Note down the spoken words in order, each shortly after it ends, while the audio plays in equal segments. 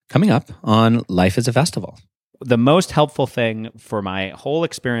coming up on Life is a Festival. The most helpful thing for my whole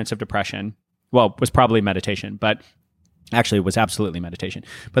experience of depression, was probably meditation, but actually it was absolutely meditation.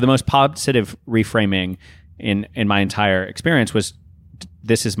 But the most positive reframing in my entire experience was,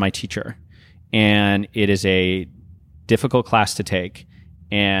 this is my teacher. And it is a difficult class to take.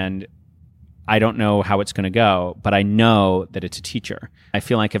 And I don't know how it's going to go, but I know that it's a teacher. I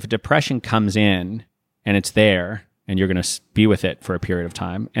feel like if a depression comes in and it's there, and you're going to be with it for a period of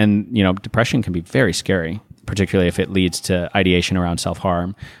time. And, depression can be very scary, particularly if it leads to ideation around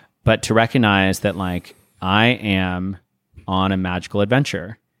self-harm. But to recognize that, I am on a magical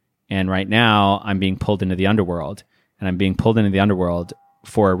adventure. And right now, I'm being pulled into the underworld. And I'm being pulled into the underworld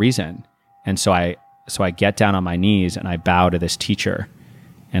for a reason. And so I get down on my knees and I bow to this teacher.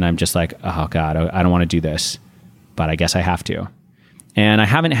 And I'm just like, oh, God, I don't want to do this. But I guess I have to. And I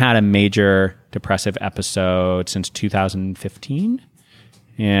haven't had a major depressive episode since 2015.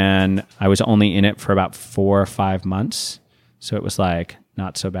 And I was only in it for about 4 or 5 months. So it was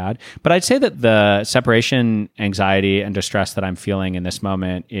not so bad. But I'd say that the separation anxiety and distress that I'm feeling in this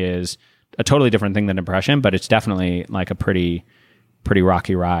moment is a totally different thing than depression, but it's definitely a pretty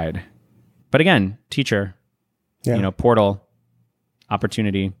rocky ride. But again, teacher, portal,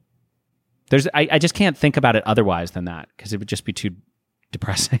 opportunity. I just can't think about it otherwise than that, because it would just be too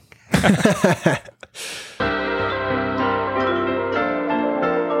depressing.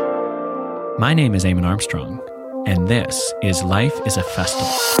 My name is Eamon Armstrong, and this is Life is a Festival.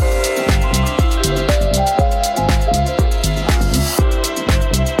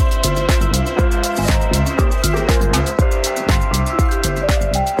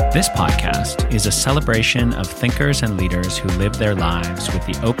 This podcast is a celebration of thinkers and leaders who live their lives with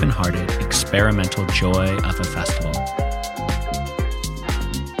the open-hearted, experimental joy of a festival.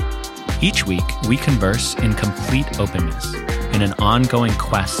 Each week, we converse in complete openness, in an ongoing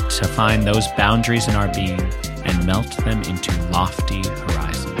quest to find those boundaries in our being and melt them into lofty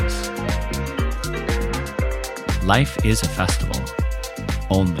horizons. Life is a festival,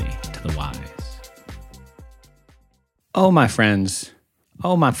 only to the wise. Oh, my friends.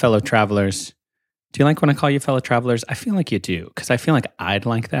 Oh, my fellow travelers. Do you like when I call you fellow travelers? I feel like you do, because I feel like I'd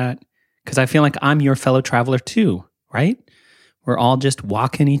like that, because I feel like I'm your fellow traveler too, right? We're all just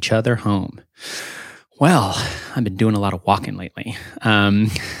walking each other home. Well, I've been doing a lot of walking lately.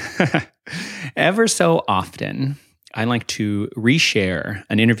 Ever so often, I like to reshare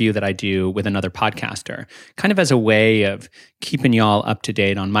an interview that I do with another podcaster, kind of as a way of keeping y'all up to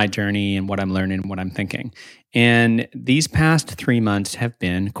date on my journey and what I'm learning and what I'm thinking. And these past 3 months have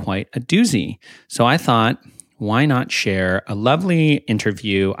been quite a doozy. So I thought, why not share a lovely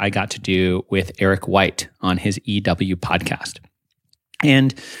interview I got to do with Eric White on his EW podcast.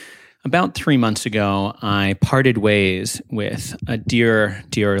 And about 3 months ago, I parted ways with a dear,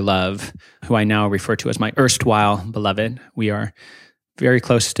 dear love, who I now refer to as my erstwhile beloved. We are very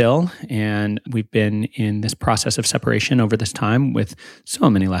close still, and we've been in this process of separation over this time with so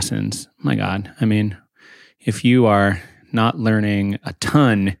many lessons. My God, if you are not learning a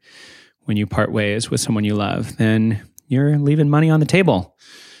ton when you part ways with someone you love, then you're leaving money on the table.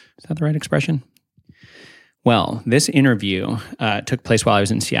 Is that the right expression? Well, this interview took place while I was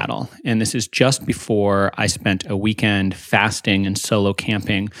in Seattle, and this is just before I spent a weekend fasting and solo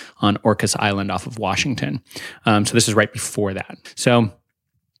camping on Orcas Island off of Washington. So this is right before that. So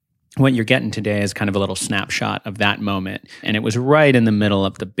what you're getting today is kind of a little snapshot of that moment, and it was right in the middle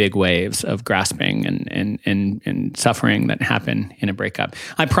of the big waves of grasping and suffering that happen in a breakup.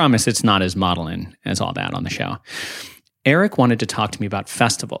 I promise it's not as maudlin as all that on the show. Eric wanted to talk to me about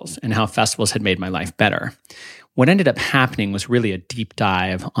festivals and how festivals had made my life better. What ended up happening was really a deep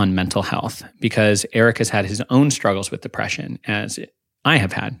dive on mental health, because Eric has had his own struggles with depression, as I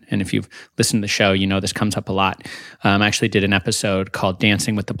have had. And if you've listened to the show, you know this comes up a lot. I actually did an episode called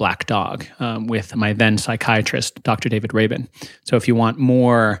Dancing with the Black Dog with my then psychiatrist, Dr. David Rabin. So if you want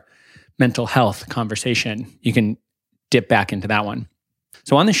more mental health conversation, you can dip back into that one.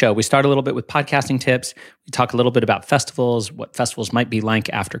 So on the show, we start a little bit with podcasting tips. We talk a little bit about festivals, what festivals might be like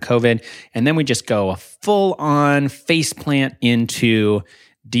after COVID. And then we just go a full-on faceplant into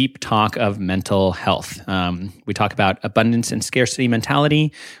deep talk of mental health. We talk about abundance and scarcity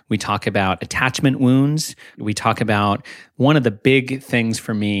mentality. We talk about attachment wounds. We talk about one of the big things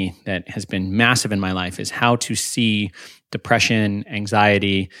for me that has been massive in my life is how to see depression,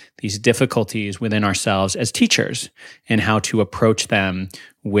 anxiety, these difficulties within ourselves as teachers, and how to approach them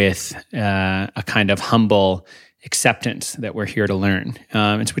with a kind of humble acceptance that we're here to learn.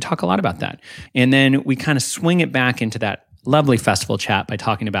 And so we talk a lot about that. And then we kind of swing it back into that lovely festival chat by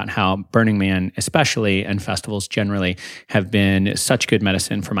talking about how Burning Man, especially, and festivals generally, have been such good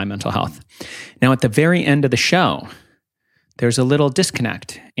medicine for my mental health. Now, at the very end of the show, there's a little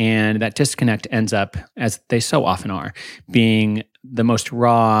disconnect, and that disconnect ends up, as they so often are, being the most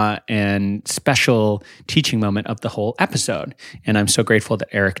raw and special teaching moment of the whole episode. And I'm so grateful that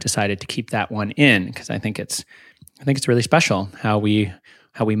Eric decided to keep that one in, because I think it's really special how we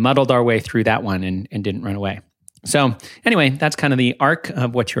muddled our way through that one and didn't run away. So anyway, that's kind of the arc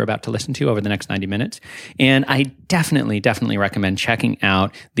of what you're about to listen to over the next 90 minutes. And I definitely recommend checking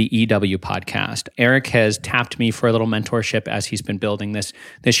out the EW podcast. Eric has tapped me for a little mentorship as he's been building this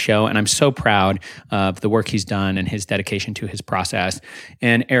show. And I'm so proud of the work he's done and his dedication to his process.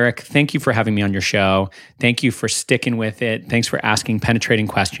 And Eric, thank you for having me on your show. Thank you for sticking with it. Thanks for asking penetrating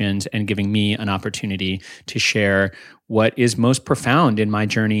questions and giving me an opportunity to share what is most profound in my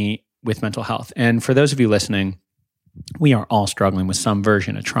journey with mental health. And for those of you listening, we are all struggling with some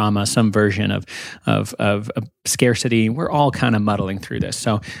version of trauma, some version of scarcity. We're all kind of muddling through this.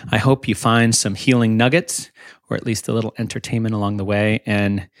 So I hope you find some healing nuggets, or at least a little entertainment along the way.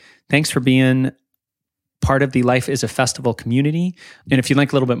 And thanks for being part of the Life is a Festival community. And if you'd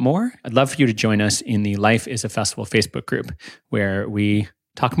like a little bit more, I'd love for you to join us in the Life is a Festival Facebook group, where we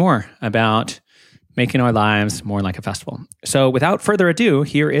talk more about making our lives more like a festival. So without further ado,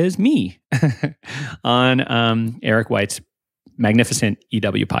 here is me on Eric White's magnificent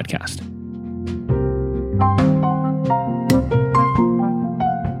EW podcast.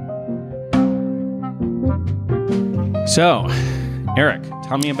 So, Eric,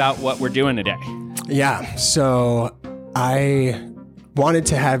 tell me about what we're doing today. Yeah, so I wanted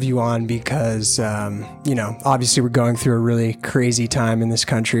to have you on because, obviously we're going through a really crazy time in this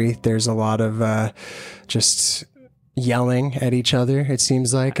country. There's a lot of just yelling at each other, it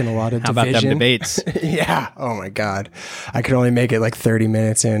seems like, and a lot of division. How about them debates? Yeah. Oh my God. I could only make it like 30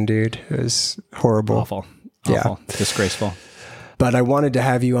 minutes in, dude. It was horrible. Awful. Yeah. Disgraceful. But I wanted to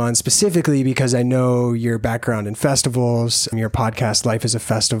have you on specifically because I know your background in festivals, your podcast, Life is a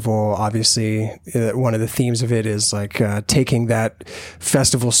Festival. Obviously, one of the themes of it is like taking that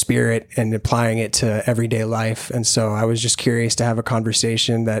festival spirit and applying it to everyday life. And so I was just curious to have a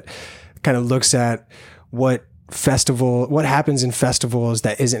conversation that kind of looks at what happens in festivals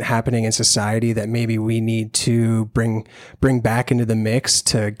that isn't happening in society that maybe we need to bring back into the mix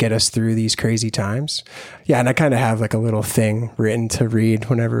to get us through these crazy times. Yeah. And I kind of have like a little thing written to read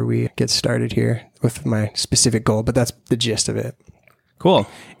whenever we get started here with my specific goal, but that's the gist of it. Cool.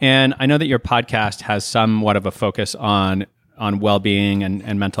 And I know that your podcast has somewhat of a focus on well-being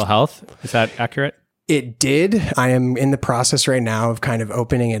and mental health. Is that accurate? It did. I am in the process right now of kind of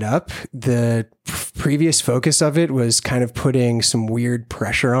opening it up. The previous focus of it was kind of putting some weird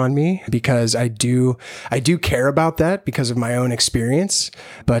pressure on me because I do care about that because of my own experience,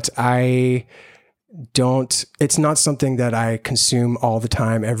 but it's not something that I consume all the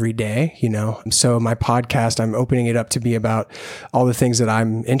time every day, So my podcast, I'm opening it up to be about all the things that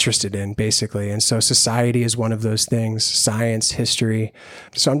I'm interested in, basically. And so society is one of those things, science, history.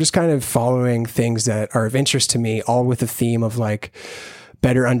 So I'm just kind of following things that are of interest to me, all with a theme of like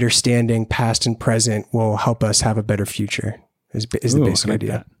better understanding past and present will help us have a better future is the basic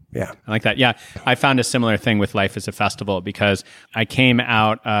idea. Yeah. I like that. Yeah. I found a similar thing with Life is a Festival because I came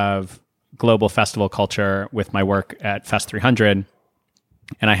out of global festival culture with my work at Fest 300.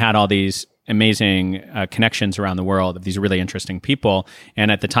 And I had all these amazing connections around the world of these really interesting people. And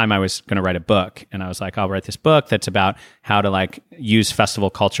at the time I was going to write a book, and I was like, I'll write this book that's about how to like use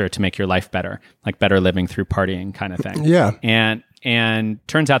festival culture to make your life better, like better living through partying kind of thing. Yeah. And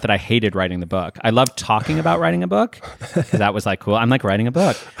turns out that I hated writing the book. I loved talking about writing a book because that was like, cool. I'm like writing a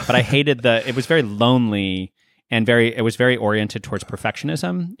book, but I hated it was very lonely and it was very oriented towards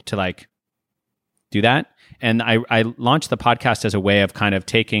perfectionism to like do that. And I launched the podcast as a way of kind of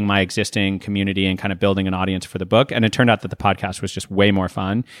taking my existing community and kind of building an audience for the book. And it turned out that the podcast was just way more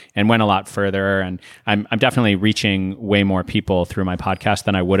fun and went a lot further. And I'm definitely reaching way more people through my podcast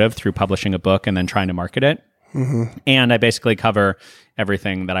than I would have through publishing a book and then trying to market it. Mm-hmm. And I basically cover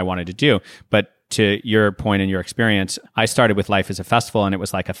everything that I wanted to do. But to your point and your experience, I started with Life is a Festival, and it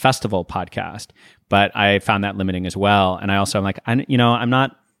was like a festival podcast. But I found that limiting as well. And I also am like, I'm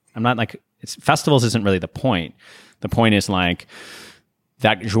not like, festivals isn't really the point. The point is like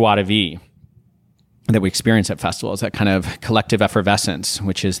that joie de vivre that we experience at festivals, that kind of collective effervescence,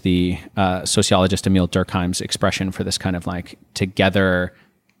 which is the sociologist Emile Durkheim's expression for this kind of like together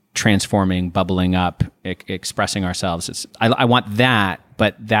transforming, bubbling up, expressing ourselves. I want that,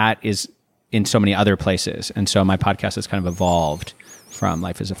 but that is in so many other places. And so my podcast has kind of evolved from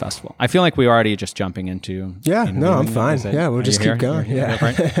Life is a Festival? I feel like we're already just jumping into. Yeah, no, I'm fine. We'll just keep going. Yeah.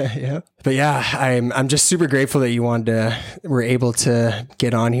 Right? Yeah. But yeah, I'm just super grateful that you were able to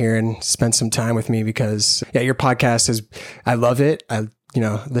get on here and spend some time with me, because your podcast I love it. I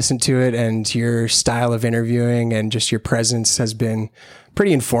listen to it, and your style of interviewing and just your presence has been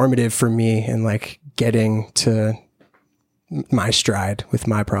pretty informative for me in like getting to my stride with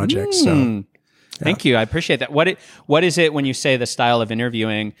my project. So thank you. I appreciate that. What is it when you say the style of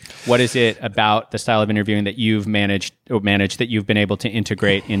interviewing? What is it about the style of interviewing that you've managed that you've been able to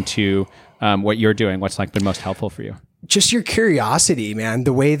integrate into what you're doing? What's like been most helpful for you? Just your curiosity, man.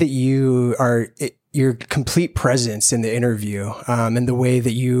 The way that you are, your complete presence in the interview, and the way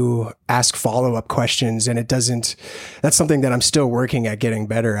that you ask follow-up questions. And that's something that I'm still working at getting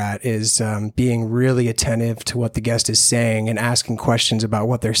better at, is being really attentive to what the guest is saying and asking questions about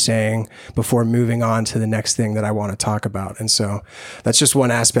what they're saying before moving on to the next thing that I want to talk about. And so that's just one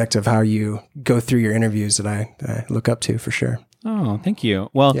aspect of how you go through your interviews that I look up to, for sure. Oh, thank you.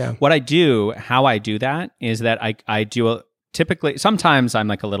 Well, how I do that is that I do typically, sometimes I'm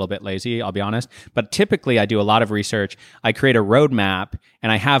like a little bit lazy, I'll be honest, but typically I do a lot of research. I create a roadmap,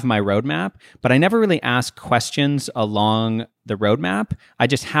 and I have my roadmap, but I never really ask questions along the roadmap. I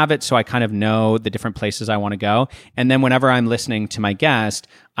just have it so I kind of know the different places I want to go. And then whenever I'm listening to my guest,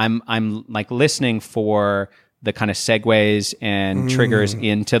 I'm like listening for the kind of segues and triggers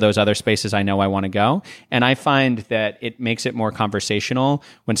into those other spaces I know I want to go. And I find that it makes it more conversational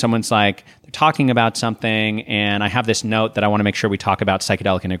when someone's like, they're talking about something, and I have this note that I want to make sure we talk about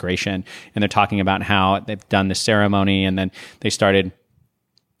psychedelic integration. And they're talking about how they've done this ceremony, and then they started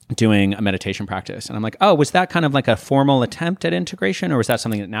doing a meditation practice. And I'm like, oh, was that kind of like a formal attempt at integration, or was that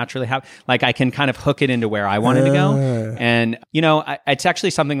something that naturally happened? Like, I can kind of hook it into where I wanted to go. And, it's actually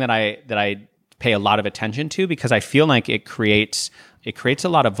something that I pay a lot of attention to, because I feel like it creates a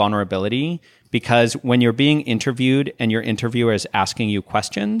lot of vulnerability, because when you're being interviewed and your interviewer is asking you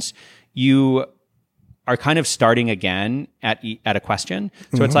questions, you are kind of starting again at a question.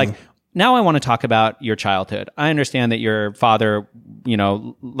 So it's like, now I want to talk about your childhood. I understand that your father,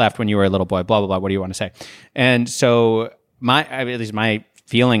 left when you were a little boy, blah, blah, blah. What do you want to say? And so at least my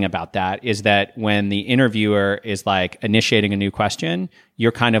feeling about that is that when the interviewer is like initiating a new question,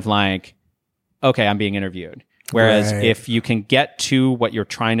 you're kind of like, okay, I'm being interviewed. Whereas if you can get to what you're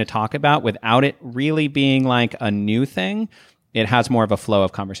trying to talk about without it really being like a new thing, it has more of a flow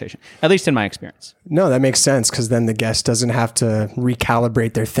of conversation, at least in my experience. No, that makes sense, because then the guest doesn't have to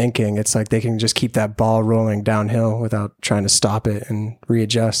recalibrate their thinking. It's like they can just keep that ball rolling downhill without trying to stop it and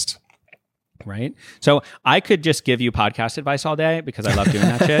readjust. Right. So I could just give you podcast advice all day, because I love doing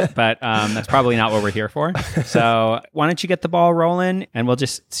that shit, but that's probably not what we're here for. So why don't you get the ball rolling, and we'll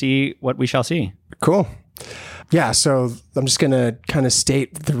just see what we shall see. Cool. Yeah. So I'm just going to kind of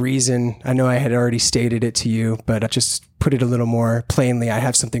state the reason. I know I had already stated it to you, but I just put it a little more plainly. I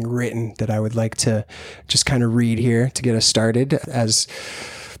have something written that I would like to just kind of read here to get us started, as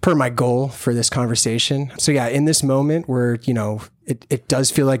per my goal for this conversation. So yeah, in this moment where, it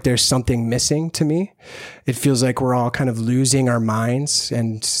does feel like there's something missing to me. It feels like we're all kind of losing our minds.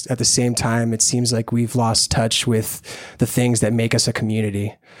 And at the same time, it seems like we've lost touch with the things that make us a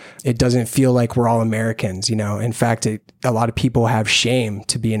community. It doesn't feel like we're all Americans, In fact, a lot of people have shame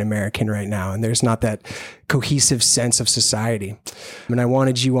to be an American right now. And there's not that cohesive sense of society. And I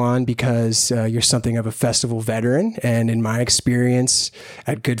wanted you on because you're something of a festival veteran. And in my experience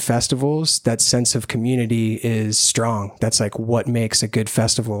at good festivals, that sense of community is strong. That's like what makes a good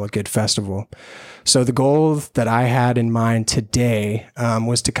festival a good festival. So the goal that I had in mind today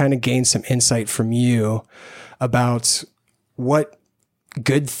was to kind of gain some insight from you about what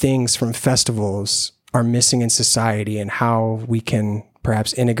good things from festivals are missing in society, and how we can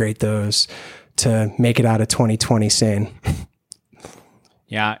perhaps integrate those to make it out of 2020 sane.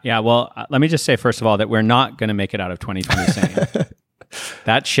 Yeah. Well, let me just say, first of all, that we're not going to make it out of 2020 sane.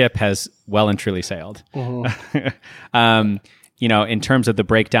 That ship has well and truly sailed. In terms of the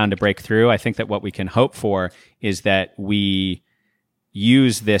breakdown to break through, I think that what we can hope for is that we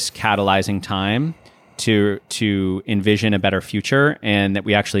use this catalyzing time to envision a better future, and that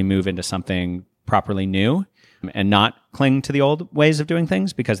we actually move into something properly new and not cling to the old ways of doing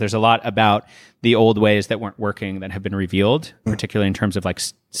things, because there's a lot about the old ways that weren't working that have been revealed, particularly in terms of like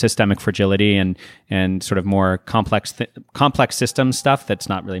systemic fragility and sort of more complex system stuff that's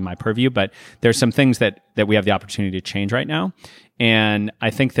not really my purview. But there's some things that we have the opportunity to change right now. And I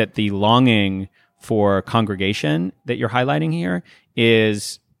think that the longing for congregation that you're highlighting here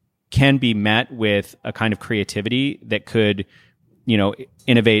can be met with a kind of creativity that could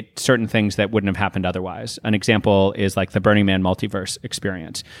innovate certain things that wouldn't have happened otherwise. An example is like the Burning Man multiverse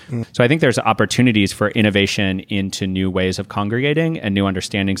experience. So I think there's opportunities for innovation into new ways of congregating and new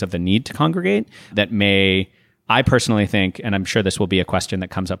understandings of the need to congregate that I personally think, and I'm sure this will be a question that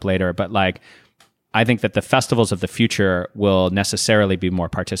comes up later, but like, I think that the festivals of the future will necessarily be more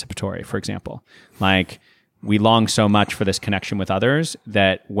participatory, for example. Like, we long so much for this connection with others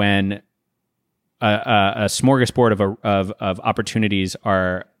that when a smorgasbord of opportunities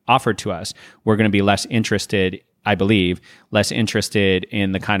are offered to us, we're going to be less interested, I believe,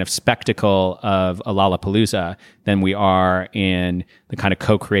 in the kind of spectacle of a Lollapalooza than we are in the kind of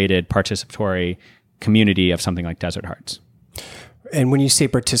co-created participatory community of something like Desert Hearts. And when you say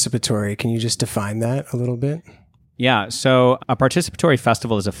participatory, can you just define that a little bit? Yeah. So a participatory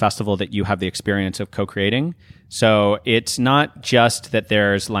festival is a festival that you have the experience of co-creating. So it's not just that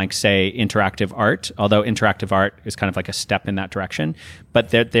there's like, say, interactive art, although interactive art is kind of like a step in that direction, but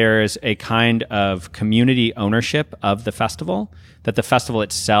that there's a kind of community ownership of the festival, that the festival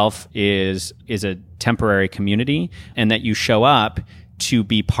itself is a temporary community, and that you show up to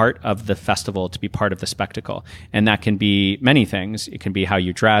be part of the festival, to be part of the spectacle. And that can be many things. It can be how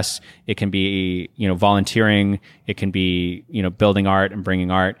you dress. It can be, volunteering. It can be, building art and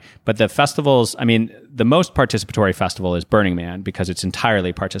bringing art. But the festivals, the most participatory festival is Burning Man because it's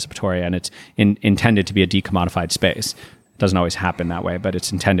entirely participatory and it's intended to be a decommodified space. It doesn't always happen that way, but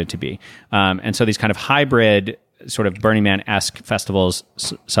it's intended to be. And so these kind of hybrid sort of Burning Man-esque festivals,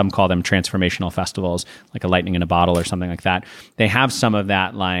 some call them transformational festivals, like a lightning in a bottle or something like that. They have some of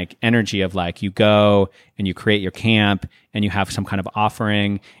that like energy of like, you go and you create your camp and you have some kind of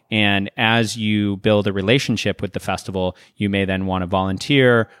offering. And as you build a relationship with the festival, you may then want to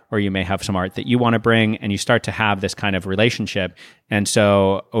volunteer, or you may have some art that you want to bring, and you start to have this kind of relationship. And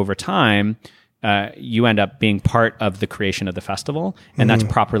so over time, you end up being part of the creation of the festival, and that's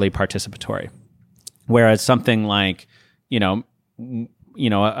properly participatory. Whereas something like, a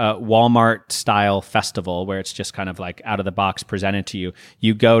Walmart style festival where it's just kind of like out of the box presented to you,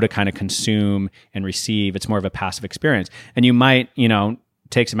 you go to kind of consume and receive. It's more of a passive experience. And you might,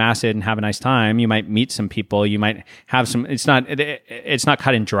 take some acid and have a nice time. You might meet some people. You might have some, it's not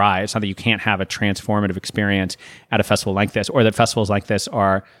cut and dry. It's not that you can't have a transformative experience at a festival like this, or that festivals like this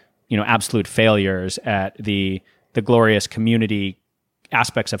are, absolute failures at the glorious community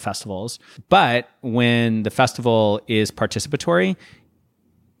aspects of festivals. But when the festival is participatory,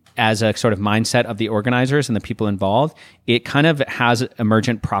 as a sort of mindset of the organizers and the people involved, it kind of has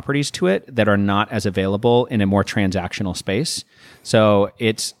emergent properties to it that are not as available in a more transactional space. So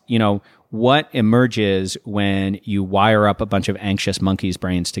it's, what emerges when you wire up a bunch of anxious monkeys'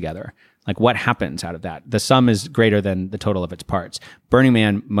 brains together? Like, what happens out of that? The sum is greater than the total of its parts. Burning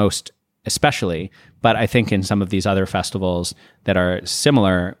Man most especially, but I think in some of these other festivals that are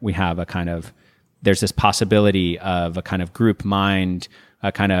similar, we have there's this possibility of a kind of group mind,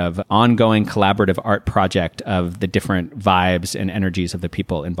 a kind of ongoing collaborative art project of the different vibes and energies of the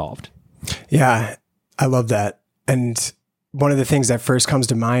people involved. Yeah, I love that. And one of the things that first comes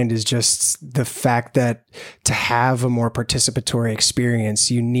to mind is just the fact that to have a more participatory experience,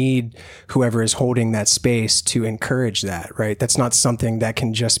 you need whoever is holding that space to encourage that, right? That's not something that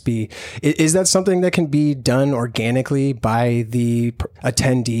can just be, is that something that can be done organically by the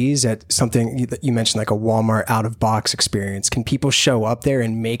attendees at something that you mentioned, like a Walmart out of box experience? Can people show up there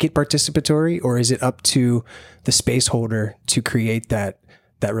and make it participatory, or is it up to the space holder to create that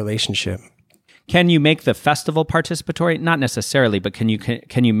relationship? Can you make the festival participatory? Not necessarily, but can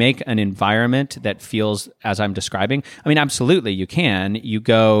you make an environment that feels as I'm describing? Absolutely, you can. You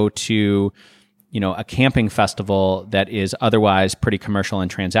go to, a camping festival that is otherwise pretty commercial and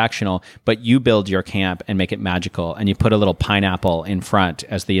transactional, but you build your camp and make it magical, and you put a little pineapple in front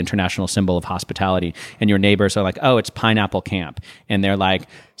as the international symbol of hospitality, and your neighbors are like, oh, it's Pineapple Camp, and they're like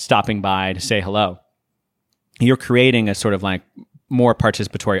stopping by to say hello. You're creating a sort of like more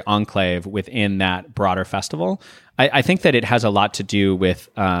participatory enclave within that broader festival. I think that it has a lot to do with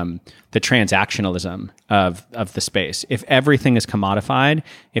the transactionalism of the space. If everything is commodified,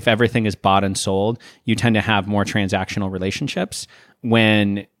 if everything is bought and sold, you tend to have more transactional relationships.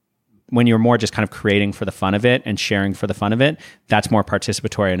 When you're more just kind of creating for the fun of it and sharing for the fun of it, that's more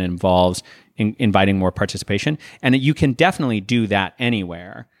participatory and involves inviting more participation. And you can definitely do that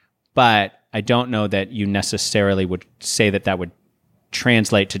anywhere, but I don't know that you necessarily would say that would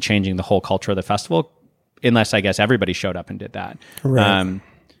translate to changing the whole culture of the festival, unless I guess everybody showed up and did that. Right.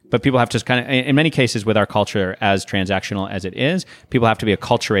 But people have to kind of, in many cases with our culture, as transactional as it is, people have to be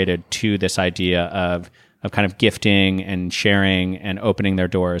acculturated to this idea of kind of gifting and sharing and opening their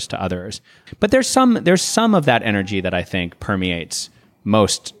doors to others. But there's some of that energy that I think permeates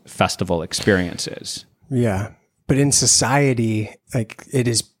most festival experiences. Yeah. But in society, like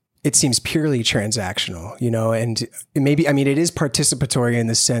it seems purely transactional, and maybe, it is participatory in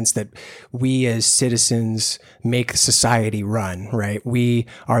the sense that we as citizens make society run, right? We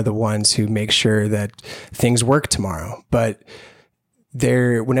are the ones who make sure that things work tomorrow. But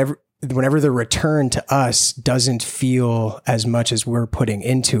whenever the return to us doesn't feel as much as we're putting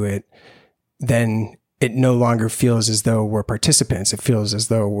into it, then it no longer feels as though we're participants. It feels as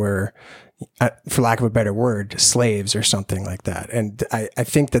though we're, for lack of a better word, slaves or something like that. And I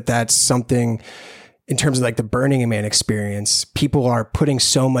think that that's something in terms of like the Burning Man experience. People are putting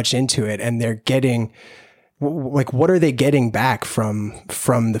so much into it, and they're getting, like, what are they getting back from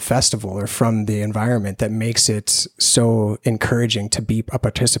the festival or from the environment that makes it so encouraging to be a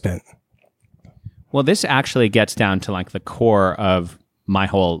participant? Well, this actually gets down to like the core of my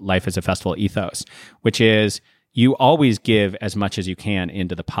whole Life as a Festival ethos, which is you always give as much as you can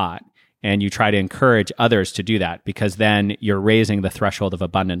into the pot, and you try to encourage others to do that, because then you're raising the threshold of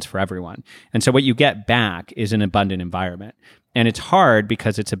abundance for everyone. And so what you get back is an abundant environment. And it's hard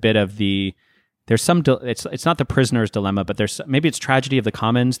because it's a bit of it's not the prisoner's dilemma, but maybe it's tragedy of the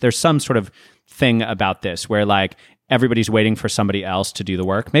commons. There's some sort of thing about this where like everybody's waiting for somebody else to do the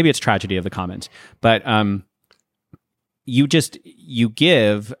work. Maybe it's tragedy of the commons, but you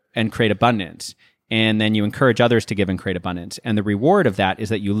give and create abundance, and then you encourage others to give and create abundance. And the reward of that is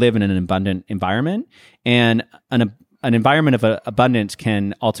that you live in an abundant environment, and an environment of abundance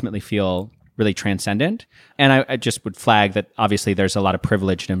can ultimately feel really transcendent. And I just would flag that obviously there's a lot of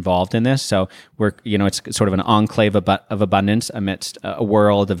privilege involved in this. So it's sort of an enclave of abundance amidst a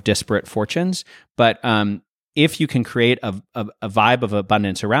world of disparate fortunes. But if you can create a vibe of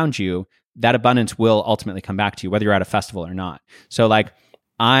abundance around you, that abundance will ultimately come back to you, whether you're at a festival or not. So like,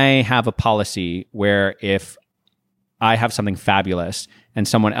 I have a policy where if I have something fabulous and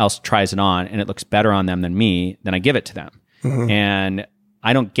someone else tries it on and it looks better on them than me, then I give it to them. Mm-hmm. And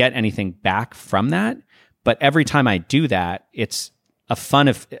I don't get anything back from that. But every time I do that, it's a fun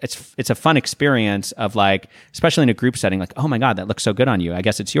experience of like, especially in a group setting, like, oh my God, that looks so good on you. I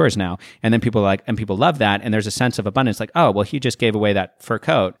guess it's yours now. And then people love that. And there's a sense of abundance, like, oh, well, he just gave away that fur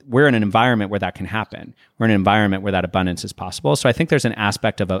coat. We're in an environment where that can happen. We're in an environment where that abundance is possible. So I think there's an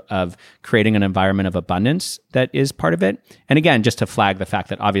aspect of creating an environment of abundance that is part of it. And again, just to flag the fact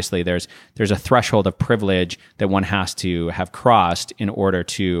that obviously there's a threshold of privilege that one has to have crossed in order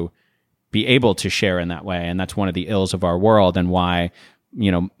to be able to share in that way. And that's one of the ills of our world, and why,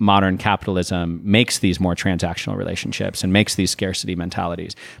 modern capitalism makes these more transactional relationships and makes these scarcity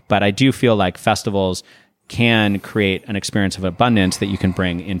mentalities. But I do feel like festivals can create an experience of abundance that you can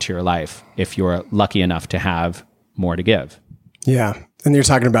bring into your life if you're lucky enough to have more to give. Yeah. And you're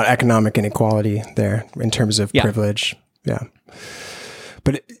talking about economic inequality there in terms of privilege. Yeah.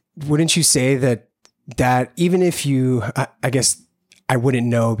 But wouldn't you say that even if you, I guess, I wouldn't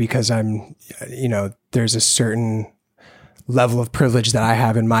know, because there's a certain level of privilege that I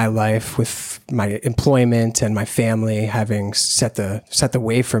have in my life with my employment and my family having set the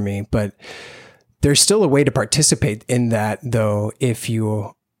way for me. But there's still a way to participate in that, though, if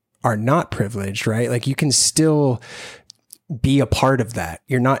you are not privileged, right? Like, you can still be a part of that.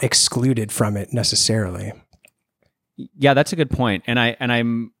 You're not excluded from it necessarily. Yeah, that's a good point.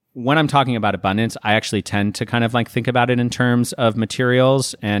 And when I'm talking about abundance, I actually tend to kind of like think about it in terms of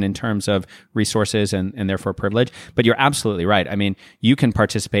materials and in terms of resources and therefore privilege. But you're absolutely right. I mean, you can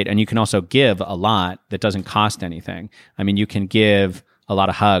participate and you can also give a lot that doesn't cost anything. I mean, you can give a lot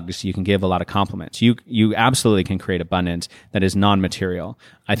of hugs, you can give a lot of compliments. You absolutely can create abundance that is non-material.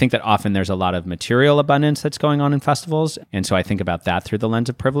 I think that often there's a lot of material abundance that's going on in festivals. And so I think about that through the lens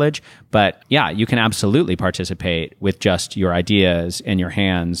of privilege. But yeah, you can absolutely participate with just your ideas and your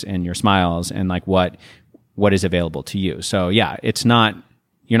hands and your smiles and like what is available to you. So yeah,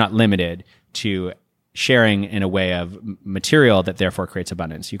 you're not limited to sharing in a way of material that therefore creates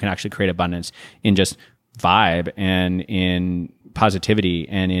abundance. You can actually create abundance in just vibe and in positivity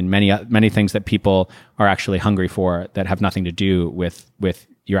and in many things that people are actually hungry for that have nothing to do with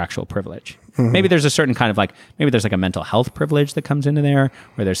your actual privilege. Mm-hmm. Maybe there's a certain kind of maybe there's like a mental health privilege that comes into there,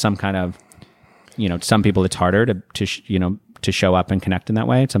 where there's some kind of, some people it's harder to show up and connect in that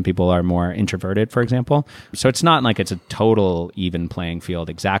way. Some people are more introverted, for example. So it's not like it's a total even playing field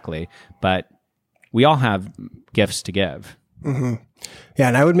exactly, but we all have gifts to give. Mm-hmm. Yeah.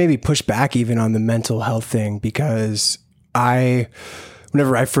 And I would maybe push back even on the mental health thing, because I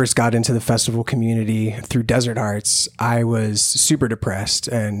whenever I first got into the festival community through Desert Hearts, I was super depressed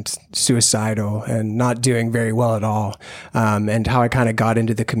and suicidal and not doing very well at all. And how I kind of got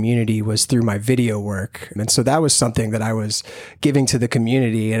into the community was through my video work. And so that was something that I was giving to the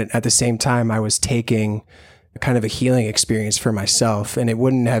community. And at the same time, I was taking kind of a healing experience for myself. And it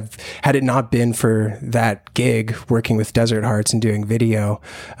wouldn't have, had it not been for that gig working with Desert Hearts and doing video,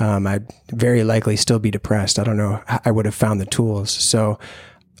 I'd very likely still be depressed. I don't know. I would have found the tools. So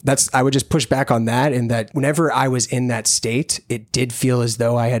I would just push back on that, in that whenever I was in that state, it did feel as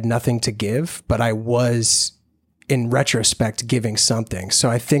though I had nothing to give, but I was, in retrospect, giving something. So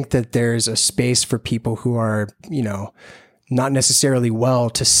I think that there's a space for people who are, not necessarily well,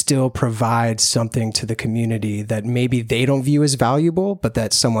 to still provide something to the community that maybe they don't view as valuable, but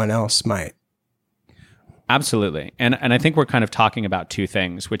that someone else might. Absolutely. And I think we're kind of talking about two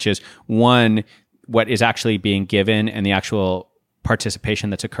things, which is one, what is actually being given and the actual participation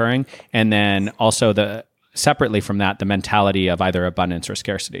that's occurring. And then also separately from that, the mentality of either abundance or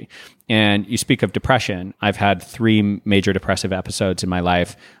scarcity. And you speak of depression. I've had 3 major depressive episodes in my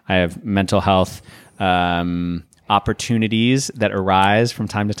life. I have mental health, opportunities that arise from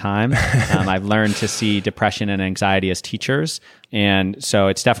time to time. I've learned to see depression and anxiety as teachers. And so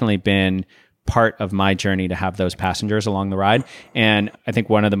it's definitely been part of my journey to have those passengers along the ride. And I think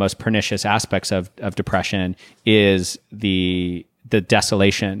one of the most pernicious aspects of depression is the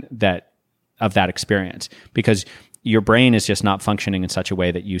desolation of that experience, because your brain is just not functioning in such a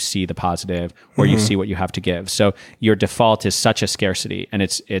way that you see the positive or you see what you have to give. So your default is such a scarcity, and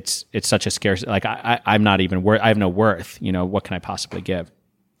it's such a scarcity. Like I'm not even worth, I have no worth, what can I possibly give?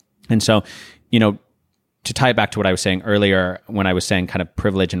 And so, to tie it back to what I was saying earlier, when I was saying kind of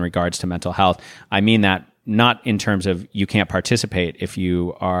privilege in regards to mental health, I mean that not in terms of you can't participate if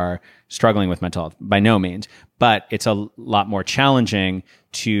you are struggling with mental health, by no means, but it's a lot more challenging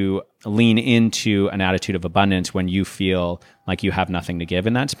to lean into an attitude of abundance when you feel like you have nothing to give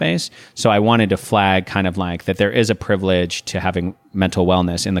in that space. So I wanted to flag kind of like that there is a privilege to having mental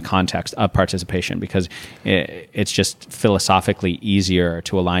wellness in the context of participation, because it's just philosophically easier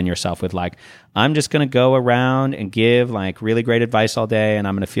to align yourself with like, I'm just going to go around and give like really great advice all day, and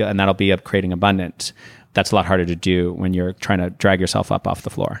I'm going to feel, and that'll be up creating abundance. That's a lot harder to do when you're trying to drag yourself up off the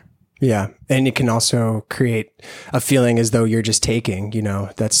floor. Yeah. And it can also create a feeling as though you're just taking,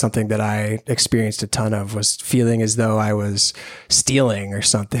 that's something that I experienced a ton of, was feeling as though I was stealing or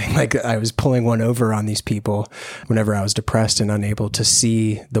something, like I was pulling one over on these people whenever I was depressed and unable to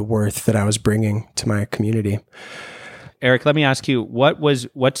see the worth that I was bringing to my community. Eric, let me ask you, what was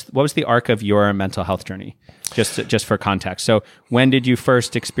the arc of your mental health journey? Just for context. So when did you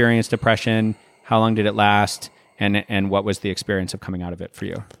first experience depression? How long did it last? And what was the experience of coming out of it for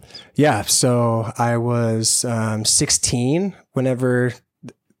you? Yeah. So I was 16 whenever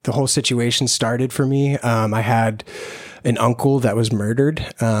the whole situation started for me. I had an uncle that was murdered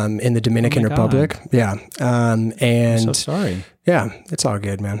in the Dominican Republic. Yeah. And I'm so sorry. Yeah, it's all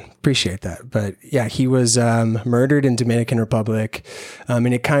good, man. Appreciate that. But yeah, he was murdered in Dominican Republic.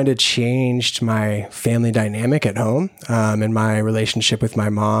 And it kind of changed my family dynamic at home. And my relationship with my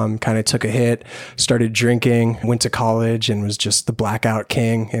mom kind of took a hit, started drinking, went to college and was just the blackout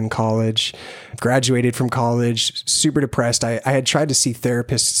king in college. Graduated from college, super depressed. I had tried to see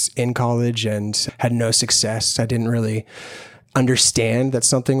therapists in college and had no success. I didn't really understand that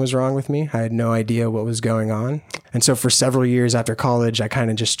something was wrong with me. I had no idea what was going on. And so for several years after college, I kind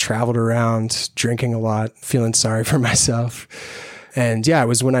of just traveled around drinking a lot, feeling sorry for myself. And yeah, it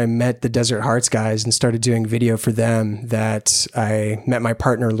was when I met the Desert Hearts guys and started doing video for them that I met my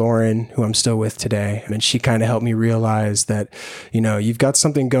partner, Lauren, who I'm still with today. And she kind of helped me realize that, you've got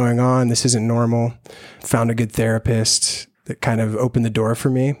something going on. This isn't normal. Found a good therapist that kind of opened the door for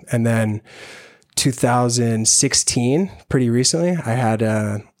me. And then 2016, pretty recently, I had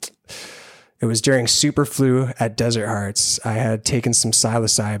it was during Super Flu at Desert Hearts. I had taken some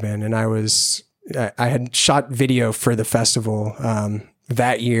psilocybin, and I had shot video for the festival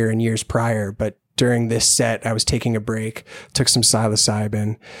that year and years prior, but during this set, I was taking a break, took some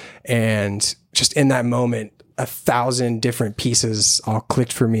psilocybin, and just in that moment, 1,000 different pieces all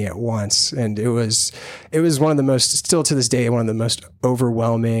clicked for me at once. And it was one of the most, still to this day, one of the most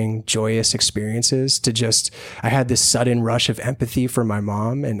overwhelming, joyous experiences I had this sudden rush of empathy for my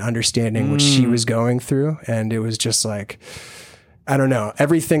mom and understanding what she was going through. And it was just like, I don't know,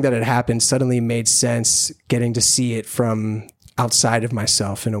 everything that had happened suddenly made sense, getting to see it from outside of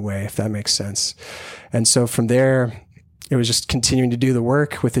myself in a way, if that makes sense. And so from there, it was just continuing to do the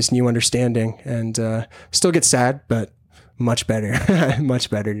work with this new understanding, and still get sad, but much better, much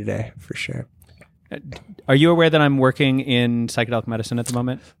better today for sure. Are you aware that I'm working in psychedelic medicine at the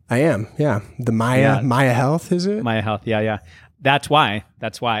moment? I am. Yeah. The Maya Health, is it? Maya Health. Yeah. That's why.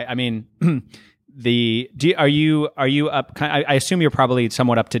 I mean, are you up? I assume you're probably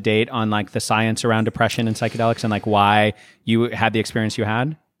somewhat up to date on like the science around depression and psychedelics and like why you had the experience you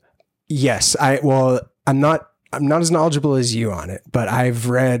had. Yes. I'm not as knowledgeable as you on it, but I've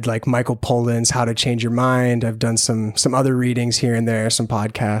read like Michael Pollan's How to Change Your Mind. I've done some other readings here and there, some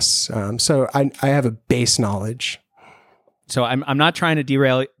podcasts. So I have a base knowledge. So I'm not trying to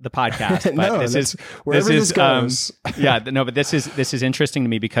derail the podcast, but no, this goes. But this is interesting to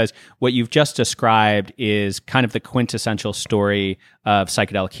me because what you've just described is kind of the quintessential story of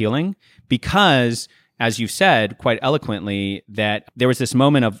psychedelic healing, because as you've said quite eloquently, that there was this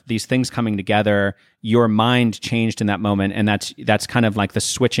moment of these things coming together, your mind changed in that moment, and that's kind of like the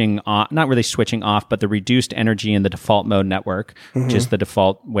switching off, not really switching off, but the reduced energy in the default mode network, which is the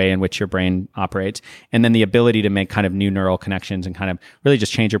default way in which your brain operates, and then the ability to make kind of new neural connections and kind of really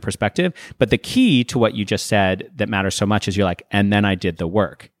just change your perspective. But the key to what you just said that matters so much is you're like, and then I did the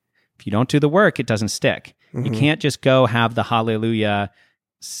work. If you don't do the work, it doesn't stick. You can't just go have the hallelujah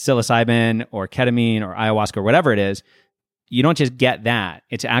psilocybin or ketamine or ayahuasca or whatever it is. You don't just get that.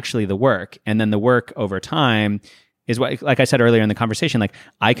 It's actually the work. And then the work over time is what, like I said earlier in the conversation, like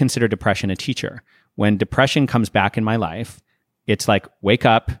I consider depression a teacher. When depression comes back in my life, it's like, wake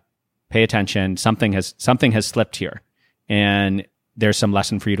up, pay attention. Something has slipped here. And there's some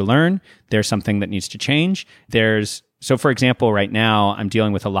lesson for you to learn. There's something that needs to change. So for example, right now I'm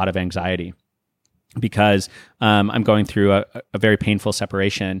dealing with a lot of anxiety, because I'm going through a very painful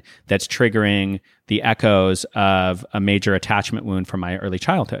separation that's triggering the echoes of a major attachment wound from my early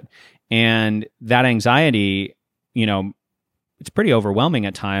childhood. And that anxiety, it's pretty overwhelming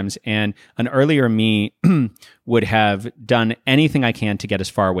at times. And an earlier me would have done anything I can to get as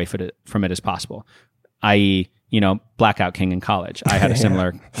far away from it as possible, i.e., blackout king in college. I had a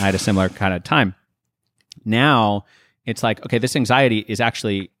similar kind of time. Now it's like, okay, this anxiety is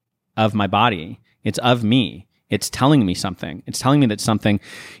actually of my body. It's of me. It's telling me something. It's telling me that something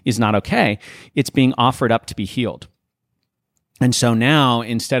is not okay. It's being offered up to be healed. And so now,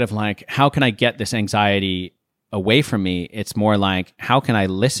 instead of like, how can I get this anxiety away from me? It's more like, how can I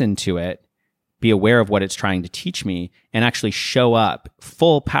listen to it, be aware of what it's trying to teach me, and actually show up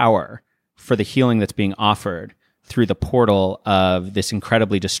full power for the healing that's being offered through the portal of this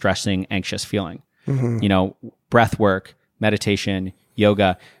incredibly distressing, anxious feeling. Breath work, meditation,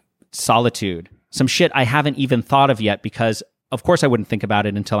 yoga, solitude, some shit I haven't even thought of yet, because of course I wouldn't think about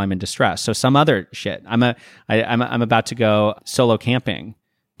it until I'm in distress. So some other shit. I'm about to go solo camping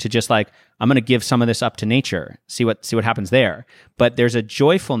to just like, I'm going to give some of this up to nature, see what happens there. But there's a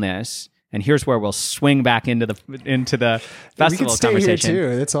joyfulness, and here's where we'll swing back into the festival we can stay conversation. Here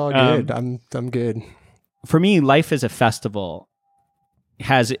too. It's all good. I'm good. For me, life as a festival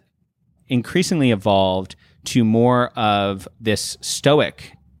has increasingly evolved to more of this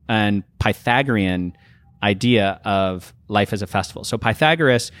Stoic and Pythagorean idea of life as a festival. So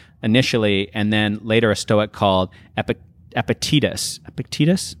Pythagoras initially, and then later a Stoic called Epictetus.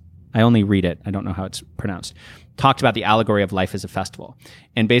 Epictetus? I only read it. I don't know how it's pronounced. Talked about the allegory of life as a festival.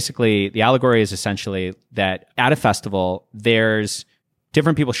 And basically, the allegory is essentially that at a festival, there's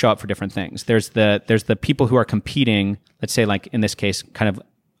different people show up for different things. There's the people who are competing, let's say like in this case, kind of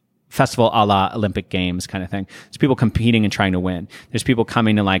festival a la Olympic Games kind of thing. There's people competing and trying to win. There's people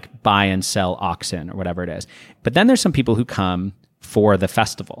coming to like buy and sell oxen or whatever it is. But then there's some people who come for the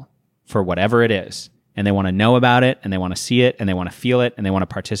festival, for whatever it is. And they want to know about it, and they want to see it, and they want to feel it, and they want to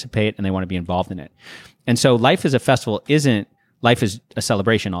participate, and they want to be involved in it. And so life as a festival life is a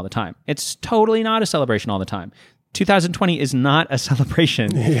celebration all the time. It's totally not a celebration all the time. 2020 is not a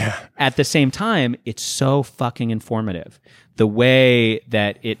celebration. Yeah. At the same time, it's so fucking informative. The way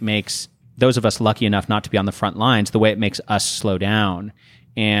that it makes those of us lucky enough not to be on the front lines, the way it makes us slow down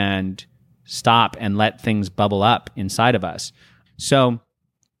and stop and let things bubble up inside of us. So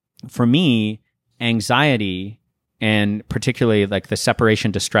for me, anxiety, and particularly like the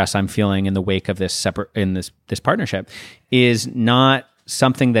separation distress I'm feeling in the wake of this partnership, is not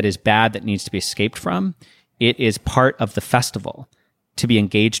something that is bad that needs to be escaped from. It is part of the festival to be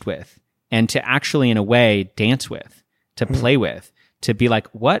engaged with, and to actually, in a way, dance with, to play with, to be like,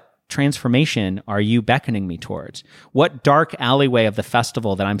 what transformation are you beckoning me towards? What dark alleyway of the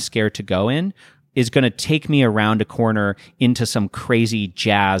festival that I'm scared to go in is going to take me around a corner into some crazy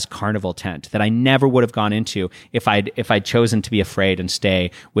jazz carnival tent that I never would have gone into if I'd chosen to be afraid and stay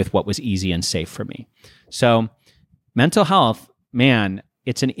with what was easy and safe for me. So mental health, man,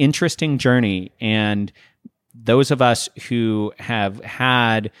 it's an interesting journey. And those of us who have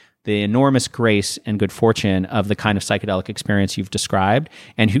had the enormous grace and good fortune of the kind of psychedelic experience you've described,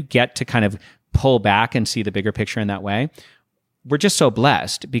 and who get to kind of pull back and see the bigger picture in that way, we're just so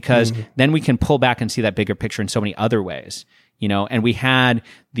blessed, because then we can pull back and see that bigger picture in so many other ways, and we had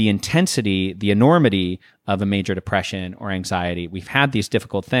the intensity, the enormity of a major depression or anxiety. We've had these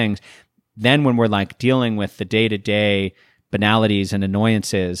difficult things. Then when we're like dealing with the day-to-day banalities and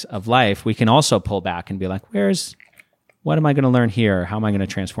annoyances of life, we can also pull back and be like, what am I going to learn here? How am I going to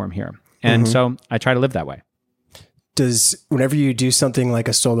transform here? And so I try to live that way. Whenever you do something like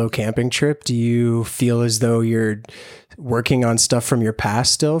a solo camping trip, do you feel as though you're working on stuff from your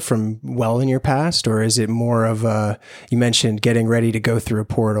past still, from well in your past? Or is it more of you mentioned getting ready to go through a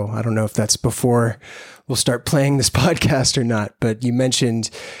portal. I don't know if that's before we'll start playing this podcast or not, but you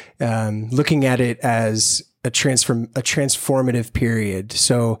mentioned looking at it as a transformative period.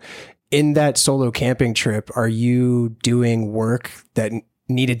 So in that solo camping trip, are you doing work that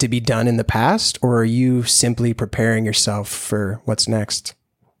needed to be done in the past, or are you simply preparing yourself for what's next?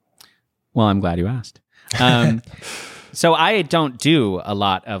 Well, I'm glad you asked. So I don't do a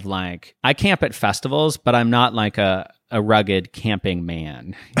lot of I camp at festivals, but I'm not like a rugged camping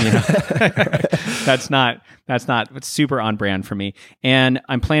man. That's not super on brand for me. And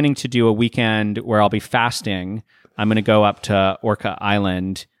I'm planning to do a weekend where I'll be fasting. I'm going to go up to Orca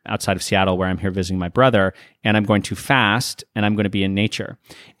Island outside of Seattle, where I'm here visiting my brother, and I'm going to fast, and I'm going to be in nature.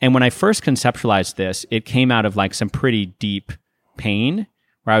 And when I first conceptualized this, it came out of some pretty deep pain,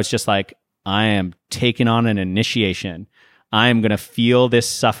 where I was just like, I am taking on an initiation. I am going to feel this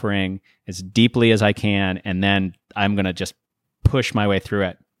suffering as deeply as I can, and then I'm going to just push my way through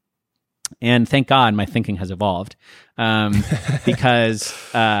it. And thank God my thinking has evolved, because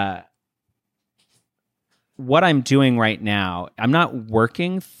what I'm doing right now, I'm not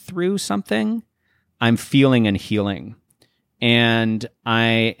working through something, I'm feeling and healing. And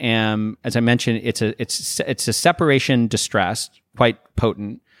I am, as I mentioned, it's a separation distress, quite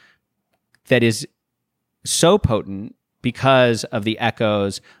potent, that is so potent because of the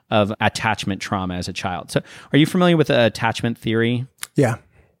echoes of attachment trauma as a child. So are you familiar with attachment theory? Yeah.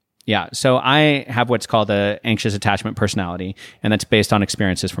 Yeah. So I have what's called the anxious attachment personality, and that's based on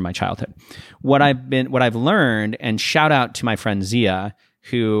experiences from my childhood. What I've learned, and shout out to my friend Zia,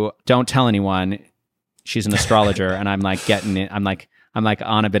 who, don't tell anyone, she's an astrologer, and I'm getting it. I'm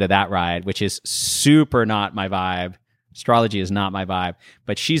on a bit of that ride, which is super not my vibe. Astrology is not my vibe,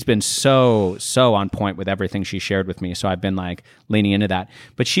 but she's been so on point with everything she shared with me. So I've been leaning into that.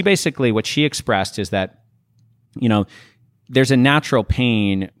 But she basically, what she expressed is that, there's a natural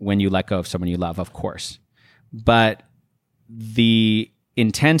pain when you let go of someone you love, of course. But the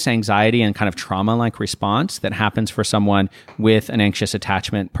intense anxiety and kind of trauma-like response that happens for someone with an anxious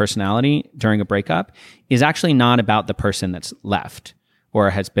attachment personality during a breakup is actually not about the person that's left or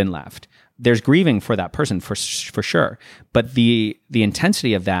has been left. There's grieving for that person for sure. But the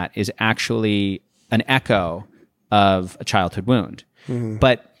intensity of that is actually an echo of a childhood wound. Mm-hmm.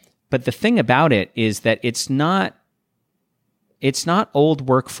 But the thing about it is that it's not old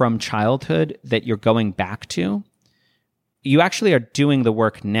work from childhood that you're going back to. You actually are doing the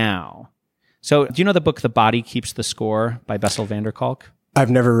work now. So do you know the book, The Body Keeps the Score by Bessel van der Kolk?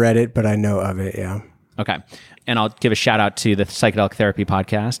 I've never read it, but I know of it, yeah. Okay. And I'll give a shout out to the Psychedelic Therapy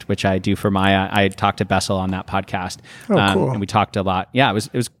podcast, which I do for Maya. I talked to Bessel on that podcast. Oh, cool. And we talked a lot. Yeah,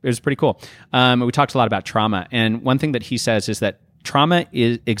 it was pretty cool. We talked a lot about trauma. And one thing that he says is that trauma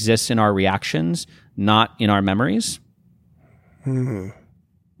exists in our reactions, not in our memories. Mm-hmm.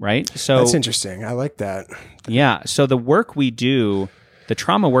 Right? So that's interesting. I like that. Yeah. So the work we do, the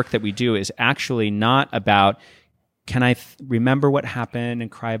trauma work that we do, is actually not about, can I remember what happened and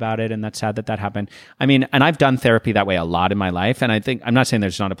cry about it, and that's sad that happened. I mean, and I've done therapy that way a lot in my life, and I think, I'm not saying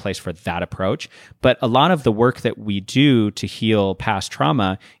there's not a place for that approach, but a lot of the work that we do to heal past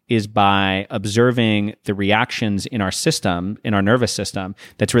trauma is by observing the reactions in our system, in our nervous system,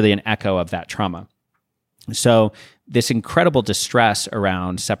 that's really an echo of that trauma. So this incredible distress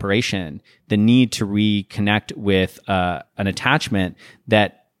around separation, the need to reconnect with an attachment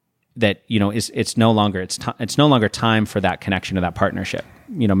that is it's no longer time for that connection or that partnership.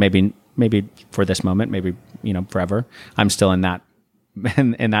 Maybe for this moment, maybe forever. I'm still in that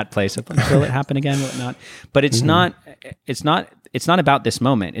place of will it happen again, will it not? But it's not about this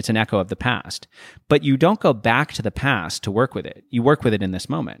moment. It's an echo of the past. But you don't go back to the past to work with it. You work with it in this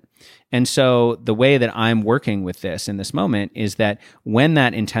moment. And so the way that I'm working with this in this moment is that when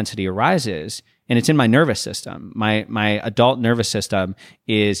that intensity arises, and it's in my nervous system, my adult nervous system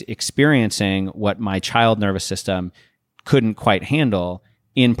is experiencing what my child nervous system couldn't quite handle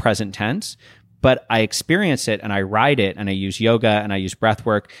in present tense. but I experience it and I ride it, and I use yoga and I use breath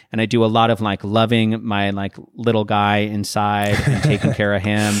work, and I do a lot of like loving my like little guy inside and taking care of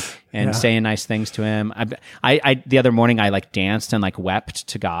him and saying nice things to him. I the other morning I like danced and like wept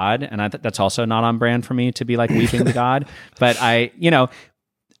to God, and that's also not on brand for me to be like weeping to God, but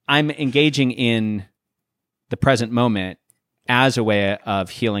I'm engaging in the present moment as a way of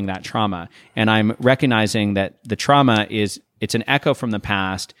healing that trauma. And I'm recognizing that the trauma it's an echo from the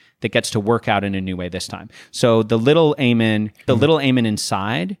past that gets to work out in a new way this time. So the little Eamon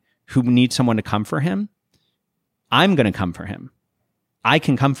inside who needs someone to come for him, I'm going to come for him. I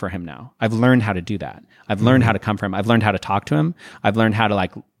can come for him now. I've learned how to do that. I've learned how to come for him. I've learned how to talk to him. I've learned how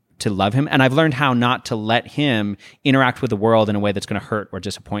to love him. And I've learned how not to let him interact with the world in a way that's going to hurt or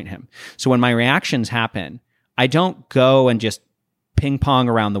disappoint him. So when my reactions happen, I don't go and just ping pong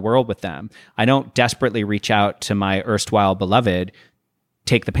around the world with them. I don't desperately reach out to my erstwhile beloved,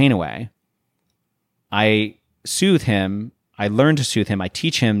 take the pain away. I soothe him. I learn to soothe him. I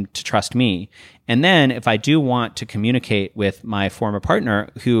teach him to trust me. And then if I do want to communicate with my former partner,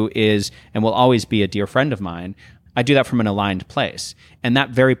 who is and will always be a dear friend of mine, I do that from an aligned place. And that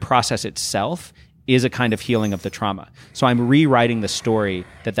very process itself is a kind of healing of the trauma. So I'm rewriting the story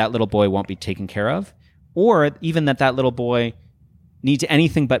that little boy won't be taken care of, or even that little boy needs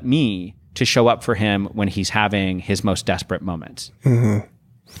anything but me to show up for him when he's having his most desperate moments. Mm-hmm.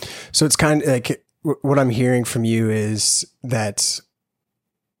 So it's kind of like what I'm hearing from you is that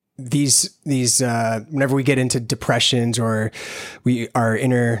these whenever we get into depressions or our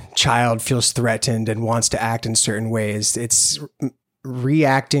inner child feels threatened and wants to act in certain ways, it's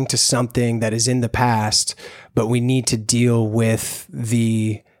reacting to something that is in the past, but we need to deal with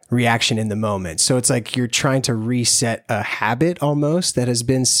the reaction in the moment. So it's like you're trying to reset a habit almost that has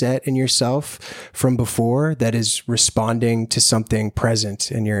been set in yourself from before that is responding to something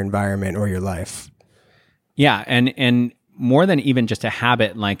present in your environment or your life. Yeah. And more than even just a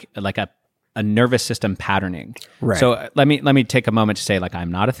habit, like a nervous system patterning. Right. So let me take a moment to say, like,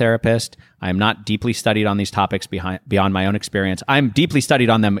 I'm not a therapist. I am not deeply studied on these topics beyond my own experience. I'm deeply studied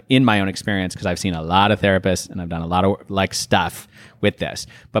on them in my own experience because I've seen a lot of therapists and I've done a lot of like stuff with this.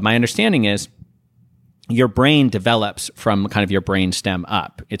 But my understanding is your brain develops from kind of your brain stem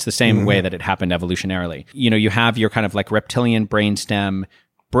up. It's the same way that it happened evolutionarily. You have your kind of like reptilian brainstem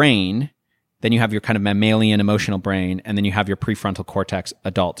brain, then you have your kind of mammalian emotional brain, and then you have your prefrontal cortex